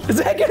 Is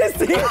that gonna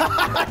sting?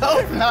 I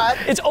hope not.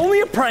 It's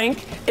only a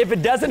prank if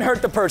it doesn't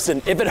hurt the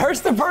person. If it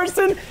hurts the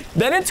person,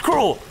 then it's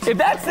cruel. If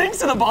that sinks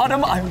to the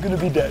bottom, I'm gonna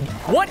be dead.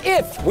 What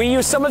if we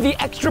use some of the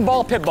extra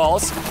ball pit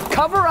balls,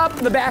 cover up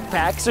the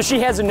backpack so she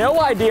has no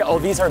idea, oh,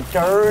 these are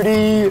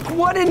dirty.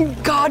 What in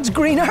God's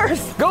green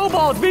earth? Go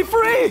balls, be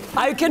free.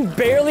 I can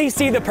barely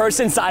see the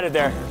person inside of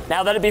there.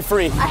 Now let it be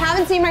free. I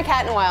haven't seen my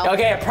cat in a while.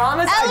 Okay, I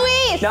promise.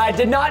 Eloise! No, I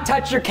did not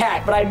touch your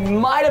cat, but I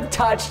might have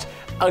touched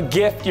a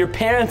gift your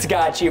parents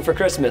got you for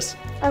Christmas.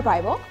 Our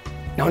Bible?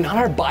 No, not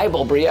our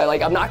Bible, Bria.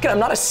 Like, I'm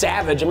not a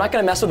savage. I'm not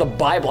gonna mess with the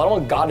Bible. I don't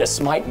want God to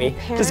smite me.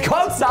 Just go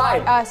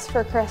outside. Us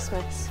for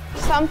Christmas.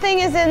 Something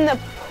is in the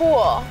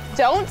pool.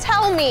 Don't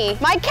tell me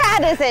my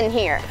cat is in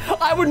here.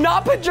 I would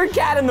not put your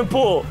cat in the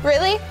pool.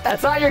 Really?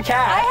 That's not your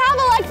cat. I have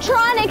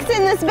electronics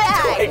in this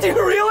bag. Do you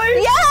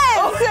really? Yes!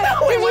 Oh,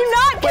 no, wait, Did you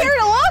not care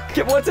to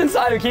look? What's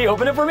inside? Can you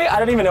open it for me? I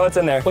don't even know what's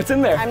in there. What's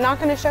in there? I'm not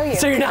gonna show you.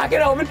 So you're not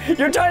gonna open?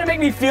 You're trying to make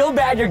me feel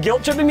bad. You're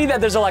guilt tripping me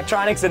that there's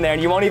electronics in there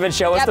and you won't even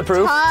show us the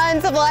proof?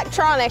 Tons of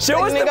electronics.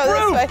 Show us the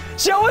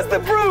proof. Show us the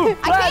proof.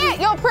 I can't.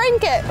 You'll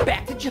prank it.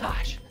 Back to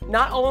Josh.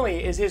 Not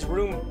only is his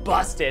room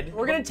busted,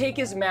 we're gonna take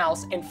his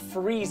mouse and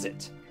freeze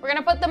it. We're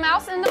gonna put the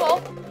mouse in the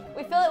bowl.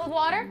 We fill it with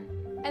water,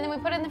 and then we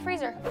put it in the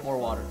freezer. More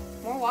water.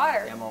 More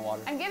water. Yeah, more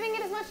water. I'm giving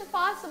it as much as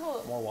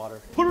possible. More water.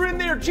 Put her in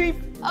there, Chief.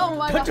 Oh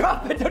my God. Don't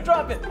drop it. Don't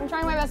drop it. I'm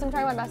trying my best. I'm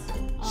trying my best.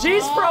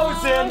 She's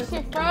frozen.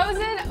 She's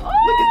frozen. Oh.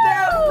 Look at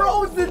that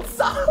frozen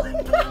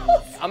solid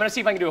mouse. I'm gonna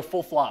see if I can do a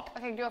full flop.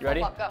 Okay, do a full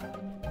ready? flop. Go.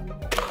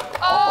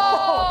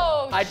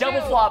 Oh. I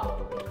double flop.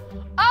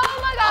 Oh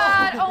my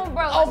God. Oh,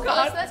 bro. Oh,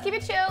 God. Let's keep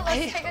it chill.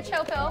 Let's take a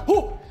chill pill.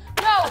 Ooh.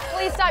 No,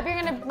 please stop. You're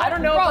gonna. I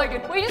don't know bro, if I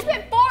can. We just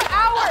spent 4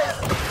 hours.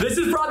 This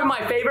is probably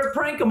my favorite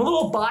prank. I'm a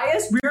little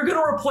biased. We're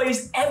gonna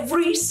replace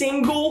every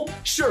single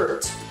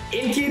shirt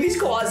in Keely's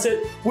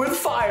closet with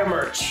fire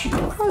merch.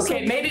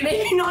 Okay, maybe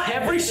not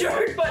every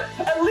shirt, but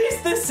at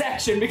least this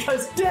section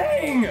because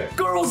dang,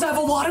 girls have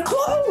a lot of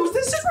clothes.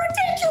 This is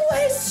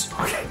ridiculous.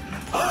 Okay.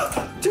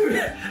 Dude,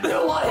 they're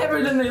a lot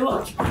heavier than they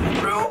look.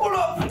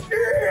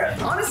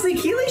 Honestly,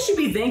 Keely should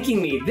be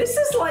thanking me. This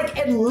is like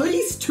at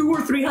least $200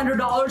 or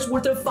 $300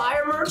 worth of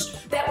fire merch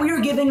that we are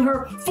giving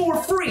her for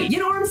free. You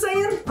know what I'm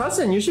saying?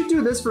 Preston, you should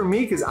do this for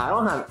me because I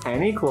don't have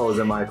any clothes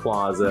in my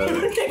closet.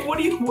 What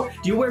do you wear?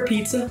 Do you wear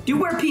pizza? Do you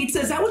wear pizza?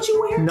 Is that what you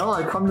wear? No,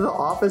 I come to the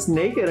office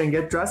naked and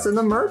get dressed in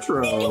the merch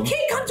room. Man, you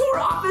can't come to our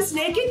office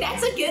naked.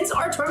 That's against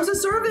our terms of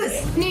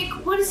service. Nick,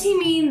 what does he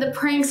mean the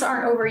pranks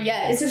aren't over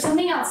yet? Is there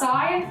something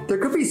outside? There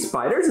could be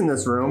spiders in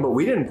this room, but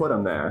we didn't put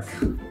them there.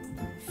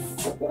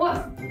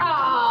 What?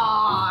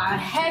 Aw,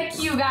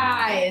 heck you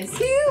guys.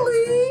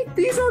 Keely,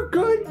 these are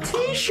good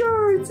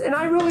t-shirts, and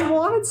I really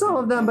wanted some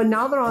of them, but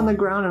now they're on the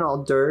ground and all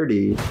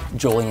dirty.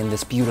 Julian,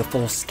 this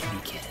beautiful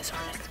skinny kid is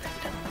our next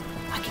victim.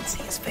 I can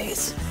see his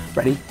face.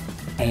 Ready?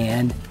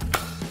 And...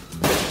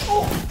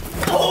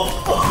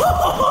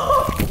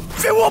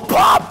 It will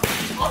pop!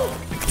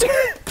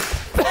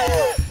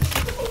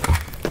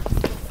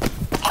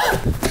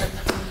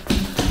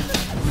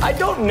 I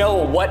don't know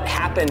what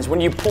happens when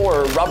you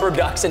pour rubber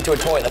ducks into a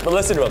toilet, but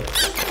listen to them.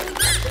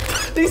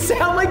 These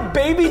sound like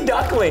baby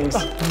ducklings.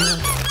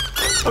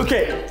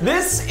 Okay,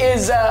 this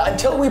is,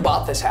 until we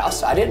bought this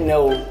house, I didn't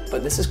know,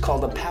 but this is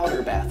called a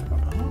powder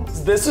bathroom.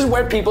 This is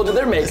where people do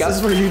their makeup. This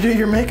is where you do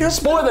your makeup?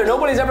 Spoiler,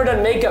 nobody's ever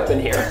done makeup in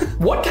here.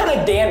 What kind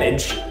of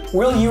damage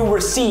will you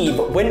receive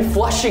when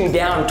flushing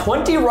down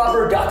 20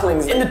 rubber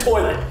ducklings in the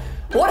toilet?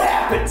 what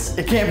happens?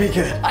 It can't be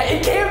good.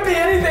 It can't be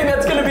anything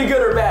that's gonna be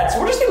good or bad. So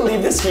we're just gonna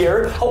leave this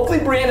here. Hopefully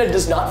Brianna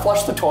does not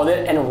flush the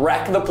toilet and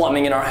wreck the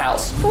plumbing in our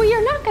house. Well,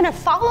 you're not gonna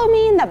follow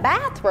me in the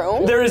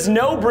bathroom. There is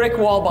no brick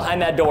wall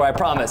behind that door, I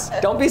promise.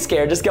 Don't be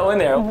scared, just go in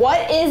there.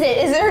 What is it?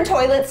 Is there a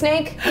toilet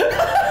snake?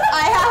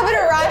 I have an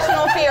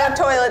irrational fear of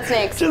toilet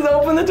snakes. Just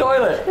open the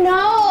toilet.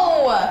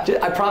 No!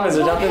 I promise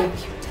there's nothing.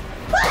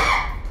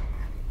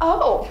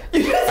 Oh.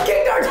 You just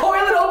kicked our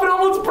toilet open,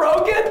 almost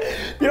broken?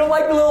 You don't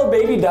like the little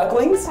baby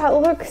ducklings? That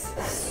looks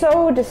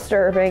so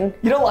disturbing.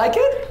 You don't like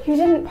it? You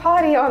didn't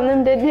potty on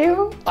them, did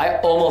you? I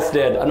almost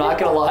did, I'm not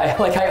gonna lie.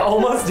 Like, I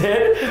almost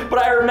did,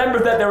 but I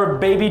remembered that there were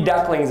baby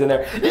ducklings in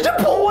there. You just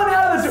pull one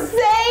out of the...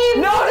 Save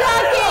the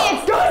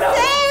duckies! Save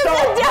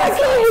the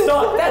duckies!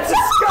 Stop, that's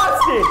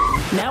disgusting!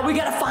 Now we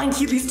gotta find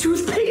Keely's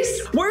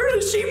toothpaste. Where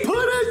did she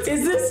put it?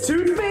 Is this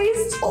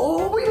toothpaste?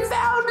 Oh, we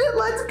found it,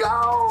 let's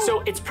go!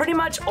 So it's pretty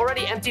much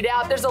already emptied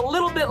out. There's a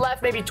little bit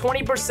left, maybe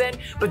 20%,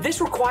 but this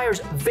requires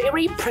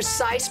very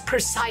precise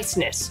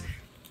preciseness.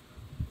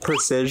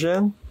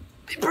 Precision?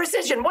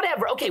 Precision,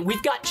 whatever. Okay,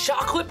 we've got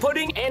chocolate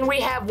pudding and we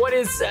have what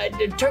is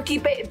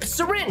turkey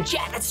syringe.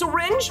 Yeah, that's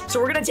syringe. So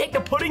we're gonna take the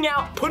pudding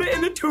out, put it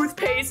in the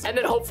toothpaste, and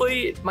then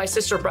hopefully my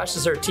sister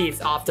brushes her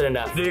teeth often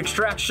enough. The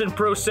extraction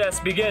process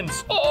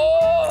begins.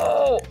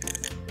 Oh!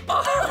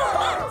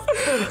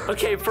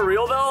 Okay, for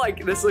real though,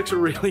 like this looks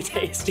really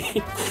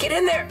tasty. Get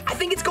in there. I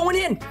think it's going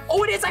in.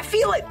 Oh, it is. I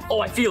feel it.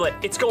 Oh, I feel it.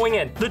 It's going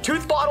in. The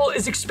tooth bottle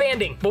is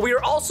expanding, but we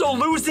are also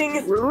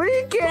losing. We're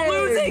leaking.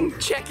 We're losing.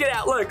 Check it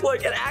out. Look,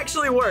 look, it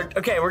actually worked.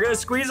 Okay, we're gonna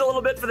squeeze a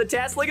little bit for the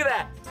test. Look at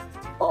that.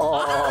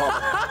 Oh.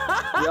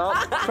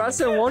 Yup.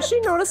 Preston, won't she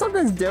notice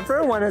something's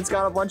different when it's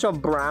got a bunch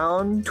of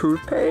brown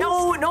toothpaste?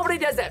 No, nobody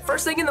does that.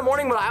 First thing in the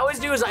morning, what I always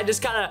do is I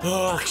just kind of,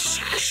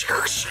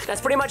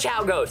 that's pretty much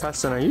how it goes.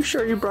 Preston, are you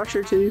sure you brush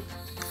your teeth?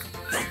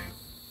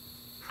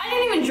 I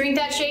didn't even drink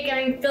that shake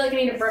and I feel like I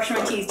need to brush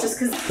my teeth just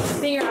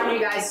because being around you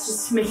guys is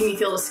just making me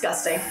feel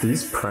disgusting.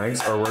 These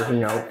pranks are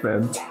working out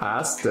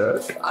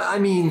fantastic. I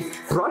mean,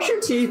 brush your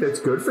teeth, it's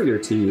good for your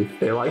teeth.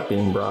 They like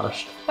being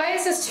brushed. Why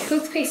is this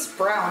toothpaste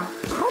brown?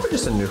 Probably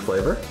just a new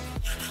flavor.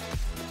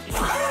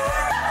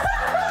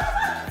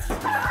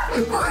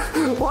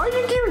 Why do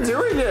you keep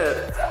doing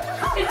it?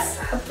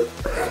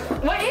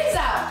 What is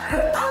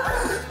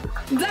that?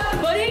 Is that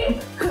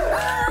pudding?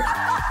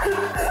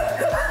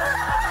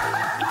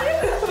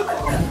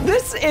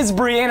 This is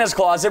Brianna's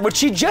closet, which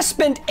she just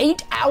spent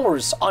 8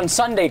 hours on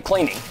Sunday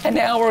cleaning. And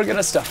now we're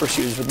gonna stuff her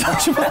shoes with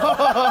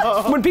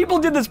marshmallows. When people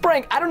did this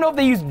prank, I don't know if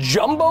they used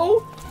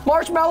jumbo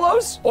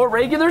marshmallows or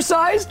regular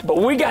sized, but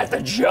we got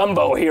the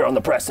jumbo here on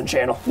the Preston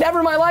channel. Never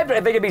in my life did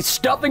I think I'd be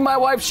stuffing my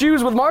wife's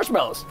shoes with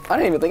marshmallows. I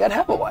didn't even think I'd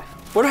have a wife.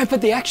 Where do I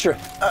put the extra?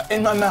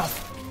 In my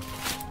mouth.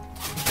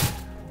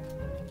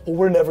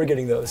 We're never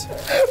getting those.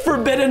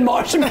 Forbidden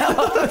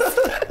marshmallows.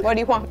 What do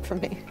you want from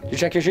me? You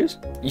check your shoes?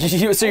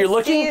 So you're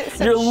looking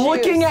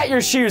at your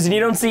shoes and you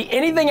don't see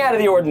anything out of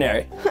the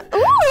ordinary.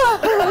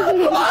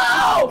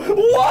 Oh,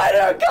 what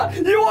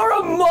you are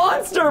a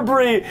monster,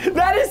 Brie.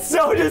 That is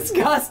so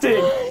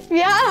disgusting.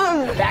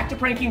 Yum. Back to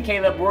pranking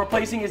Caleb. We're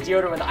replacing his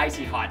deodorant with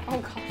Icy Hot. Oh,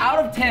 God. Out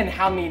of 10,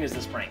 how mean is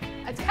this prank?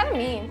 It's kind of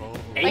mean.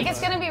 8? Like it's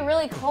gonna be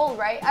really cold,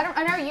 right?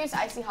 I never used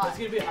Icy Hot. It's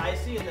gonna be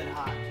icy and then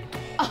hot.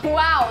 Oh,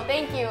 wow,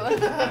 thank you.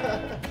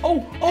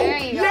 Oh, there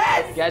you go.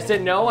 Yes! You guys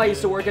didn't know I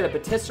used to work at a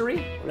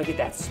patisserie? Look at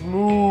that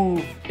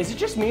smooth. Is it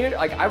just me?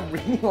 Like, I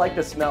really like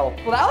the smell.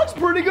 Well, that looks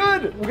pretty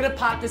good. We're gonna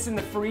pop this in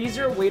the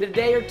freezer, wait a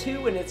day or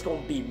two, and it's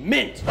gonna be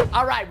mint.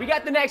 All right, we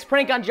got the next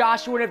prank on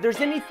Joshua, and if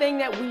there's anything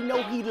that we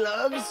know he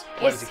loves,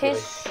 it's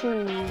his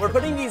shoes. We're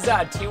putting these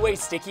two-way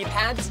sticky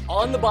pads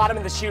on the bottom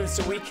of the shoes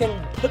so we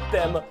can put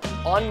them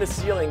on the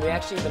ceiling. We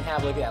actually even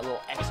have, look at that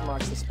little X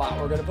marks the spot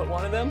where we're gonna put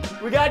one of them.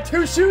 We got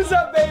 2 shoes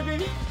up,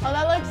 baby. Oh,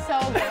 that looks so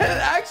good. It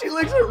actually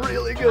looks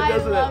really good,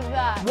 doesn't it? I love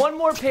that. One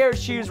more pair of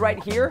shoes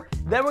right here.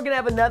 Then we're gonna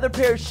have another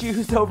pair of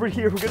shoes over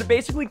here. We're gonna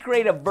basically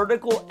create a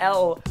vertical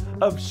L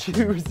of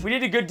shoes. We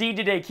did a good deed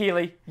today,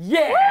 Keely.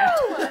 Yeah!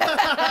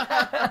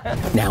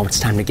 Now it's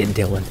time to get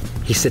Dylan.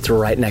 He sits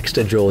right next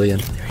to Julian.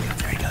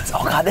 There he goes.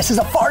 Oh God, this is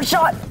a far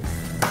shot.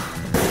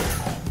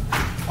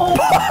 Oh.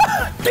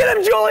 Get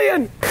him,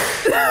 Julian!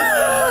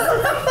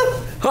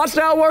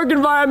 Hostile work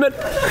environment.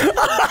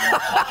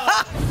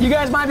 You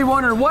guys might be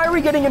wondering, why are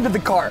we getting into the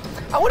car?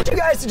 I want you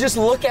guys to just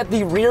look at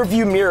the rear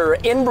view mirror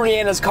in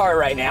Brianna's car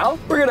right now.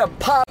 We're gonna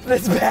pop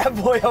this bad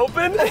boy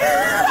open.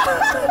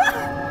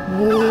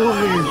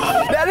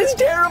 That is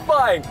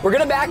terrifying. We're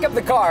gonna back up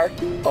the car.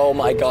 Oh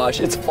my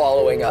gosh, it's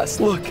following us.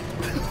 Look.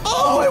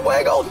 Oh, it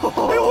wiggled.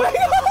 It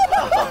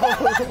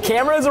wiggled.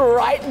 Camera's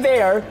right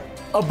there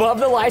above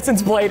the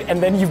license plate,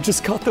 and then you've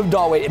just got the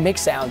doorway. It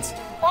makes sounds.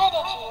 Why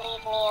did you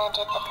leave me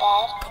under the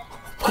bed?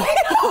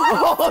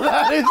 Oh,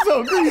 that is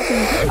so creepy.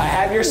 I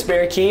have your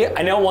spare key.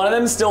 I know one of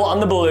them's still on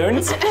the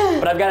balloons,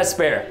 but I've got a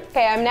spare.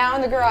 Okay, I'm now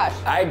in the garage.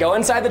 All right, go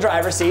inside the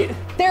driver's seat.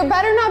 There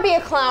better not be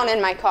a clown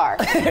in my car.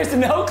 There's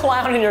no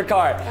clown in your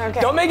car. Okay.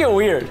 Don't make it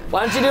weird.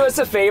 Why don't you do us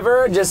a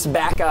favor? Just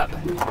back up.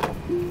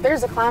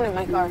 There's a clown in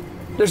my car.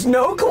 There's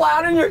no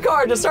clown in your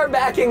car. Just start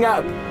backing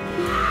up.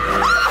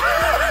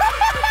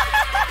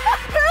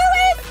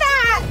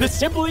 The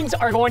siblings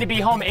are going to be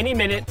home any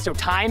minute, so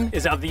time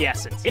is of the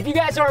essence. If you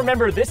guys don't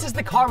remember, this is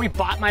the car we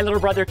bought my little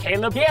brother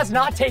Caleb. He has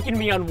not taken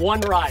me on one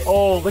ride.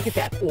 Oh, look at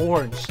that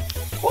orange.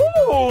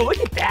 Ooh, look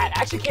at that.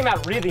 Actually came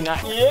out really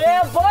nice.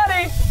 Yeah,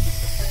 buddy.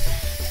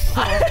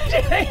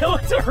 It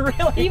looks really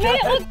good. You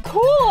made it look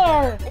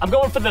cooler. I'm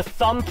going for the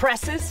thumb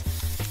presses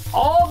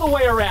all the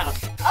way around.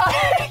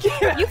 You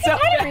can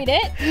kind of read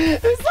it.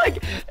 It's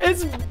like,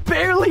 it's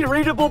barely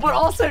readable, but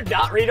also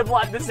not readable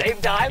at the same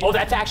time. Oh,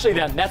 that's actually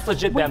them. That's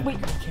legit them. Wait.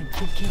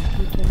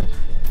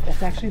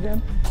 That's actually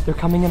them. They're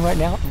coming in right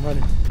now. I'm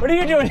running. What are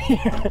you doing here?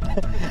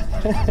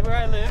 That's where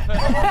I live.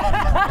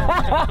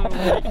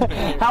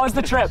 How was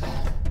the trip?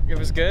 It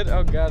was good.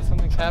 Oh God,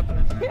 something's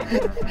happening.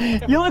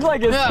 You look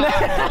like a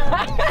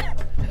snack.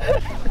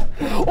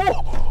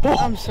 Oh,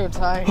 I'm so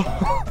tired.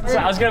 So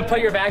I was gonna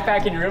put your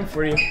backpack in your room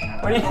for you.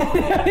 What are you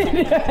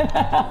doing?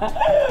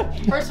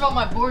 First of all,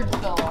 my boards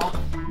fell off.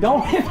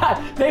 Don't worry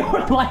about it. They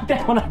weren't like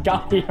that when I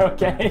got here,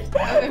 okay?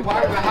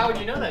 How would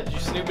you know that? Did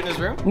you snoop in his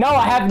room? No,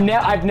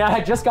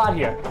 I just got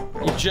here.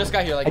 You just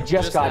got here, like I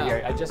just got now.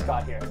 here. I just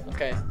got here.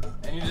 Okay,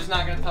 and you're just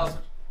not gonna tell us.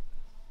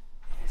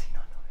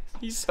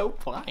 He's so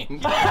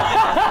blind. Why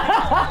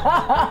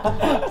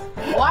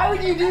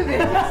would you do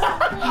this?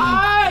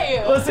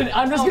 Why? Listen,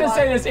 I'm just gonna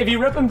say this. If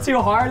you rip them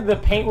too hard, the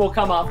paint will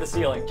come off the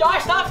ceiling.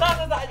 Josh, stop.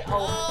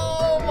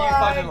 Oh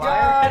my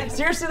God.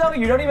 Seriously though,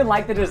 you don't even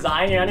like the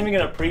design. You're not even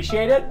gonna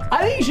appreciate it.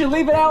 I think you should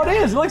leave it how it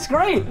is. It looks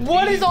great.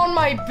 What is on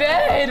my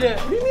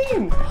bed? What do you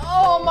mean?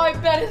 Oh, my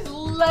bed is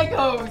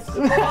Legos.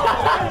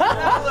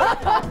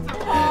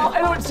 I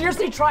don't,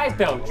 seriously, try it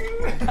though.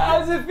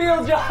 How does it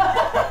feel,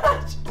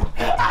 Josh?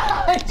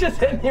 I just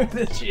hit me with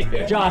the shoe.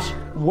 Josh,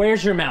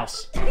 where's your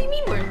mouse? What do you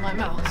mean, where's my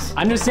mouse?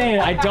 I'm just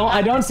saying,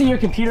 I don't see your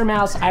computer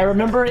mouse. I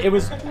remember it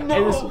was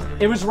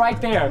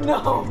right there.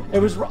 No. It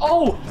was,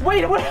 oh,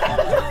 wait, what?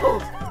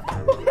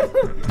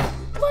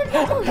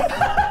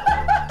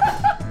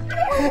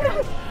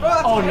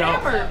 Oh no.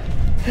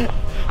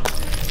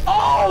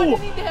 Oh!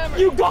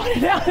 You got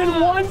it out in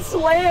one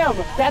slam!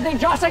 That thing,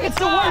 Josh, that can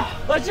still work!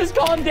 Let's just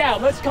calm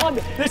down, let's calm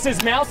down. This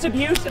is mouse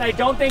abuse, and I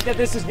don't think that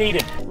this is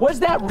needed. Was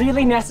that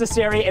really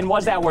necessary, and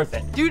was that worth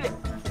it? Dude,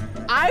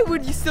 I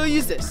would still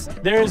use this.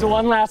 There is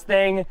one last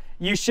thing.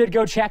 You should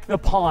go check the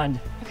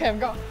pond. Okay, I'm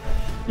going.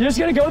 You're just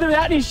gonna go there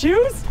without any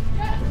shoes?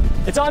 Yeah.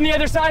 It's on the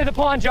other side of the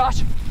pond,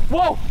 Josh.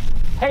 Whoa!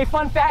 Hey,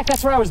 fun fact,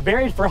 that's where I was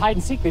buried for a hide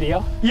and seek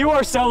video. You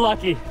are so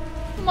lucky.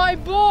 My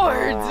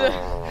boards!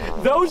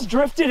 Those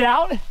drifted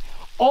out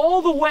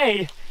all the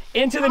way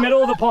into the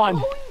middle of the pond.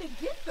 I'm going to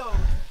get those.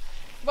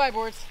 Bye,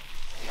 boards.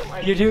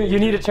 You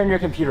need to turn your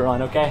computer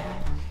on, okay?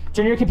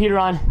 Turn your computer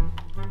on.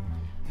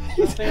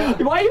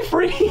 Why are you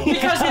freaking?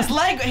 Because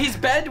his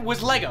bed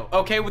was Lego,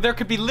 okay? Well, there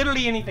could be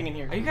literally anything in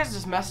here. Are you guys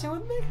just messing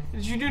with me?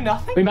 Did you do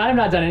nothing? We might have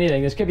not done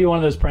anything. This could be one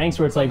of those pranks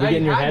where it's like we get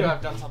in your head. I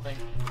have done something.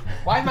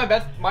 Why is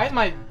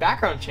my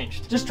background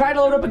changed? Just try to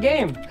load up a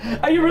game.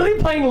 Are you really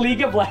playing League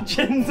of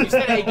Legends? You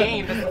said a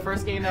game. That's the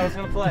first game that I was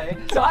gonna play.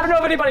 So I don't know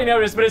if anybody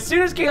noticed, but as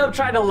soon as Caleb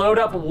tried to load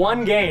up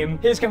one game,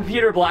 his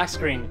computer black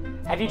screen.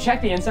 Have you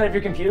checked the inside of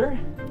your computer?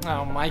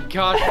 Oh my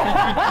gosh,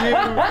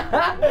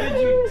 what did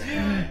you do?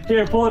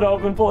 Here, pull it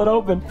open, pull it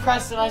open.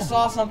 Preston, I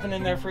saw something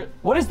in there for...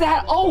 What is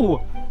that?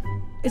 Oh!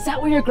 Is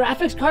that where your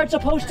graphics card's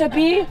supposed to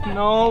be?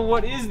 No,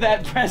 what is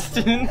that,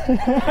 Preston? You put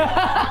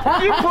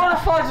a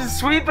fucking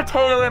sweet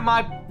potato in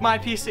my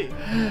PC.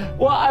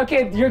 Well,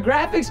 okay, your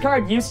graphics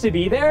card used to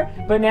be there,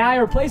 but now I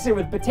replace it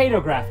with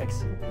potato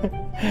graphics.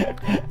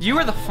 You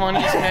are the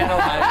funniest man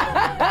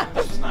alive.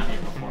 This was not here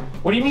before.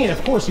 What do you mean?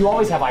 Of course, you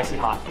always have icy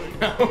hot.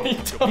 No, we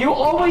don't. You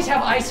always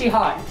have icy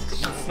hot.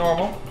 It's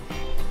normal.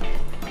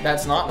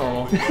 That's not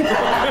normal.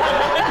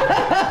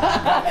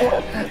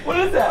 What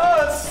is that?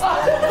 Oh, is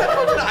that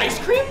fucking ice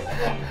cream?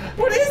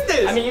 What is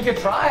this? I mean, you could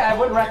try. I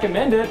wouldn't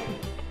recommend it.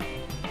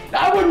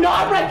 I would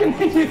not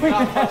recommend you doing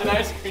that. Not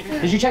ice cream.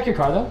 Did you check your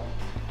car, though?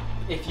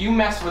 If you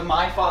mess with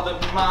my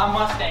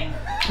Mustang,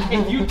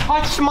 if you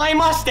touch my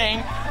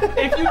Mustang,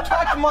 if you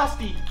touch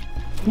Musty,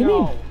 What do you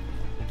mean?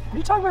 What are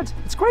you talking about?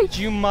 It's great. Did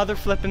you mother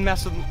flipping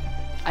mess with...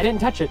 I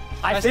didn't touch it.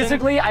 I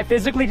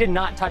physically did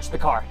not touch the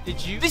car.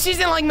 Did you? This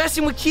isn't like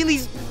messing with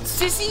Keely's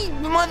sissy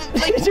mother.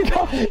 Like,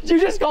 did you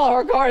just call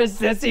her car a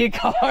sissy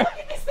car? What are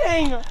you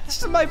saying?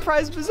 This is my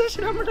prized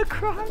possession. I'm gonna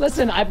cry.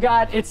 Listen, I've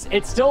got, it's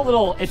still a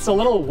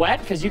little wet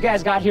because you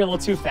guys got here a little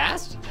too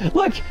fast.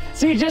 Look,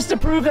 see, just to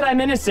prove that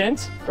I'm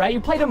innocent, right? You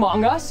played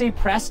Among Us. See,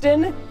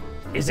 Preston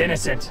is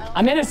innocent.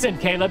 I'm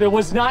innocent, Caleb. It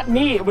was not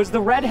me. It was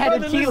the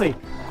red-headed Keely.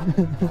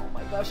 Oh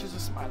my gosh, there's a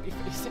smiley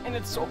face, and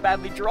it's so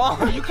badly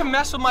drawn. You can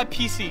mess with my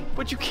PC,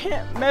 but you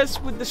can't mess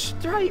with the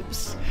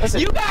stripes. Listen.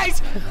 You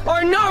guys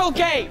are not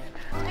okay.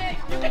 Hey,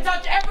 you can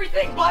touch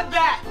everything but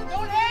that.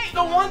 Don't hate.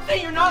 The one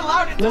thing you're not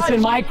allowed to touch. Listen,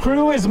 my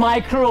crew is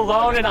my crew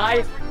alone, and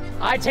I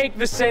take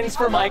the sins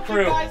for my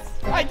crew. You guys,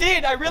 I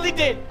did. I really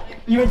did.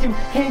 You want to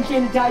hand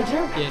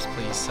sanitizer? Yes,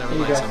 please. I would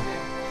like some.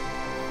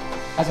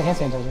 As a hand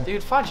sanitizer.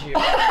 Dude, fudge you.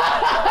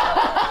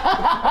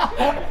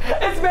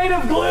 It's made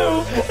of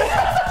glue.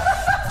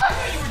 I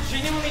thought you were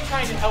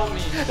help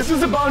me. This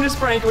was a bonus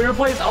prank. We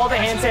replaced all the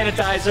hand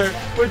sanitizer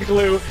with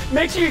glue.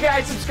 Make sure you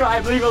guys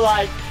subscribe, leave a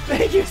like.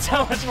 Thank you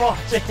so much for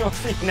watching. We'll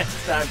see you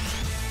next time.